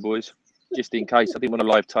talking to you boys, just in case. I didn't want a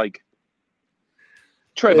live take.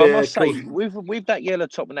 Trev, I must say, with that yellow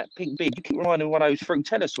top and that pink beard, you keep reminding me of one of those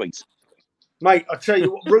Fruitella sweets. Mate, I tell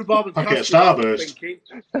you what, rhubarb and custard. Starburst.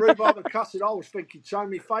 Rhubarb and custard. I was thinking, so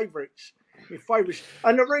my favourites.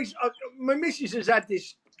 And the reason my missus has had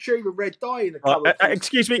this tube of red dye in the cupboard.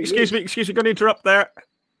 Excuse me. Going to interrupt there.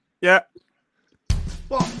 Yeah.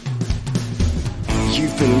 What?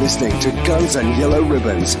 You've been listening to Guns and Yellow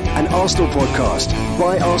Ribbons, an Arsenal podcast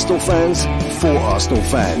by Arsenal fans for Arsenal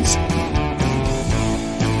fans.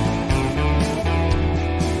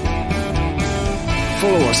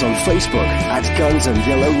 Follow us on Facebook at Guns and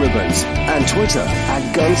Yellow Ribbons and Twitter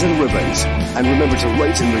at Guns and Ribbons. And remember to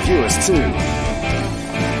rate and review us too.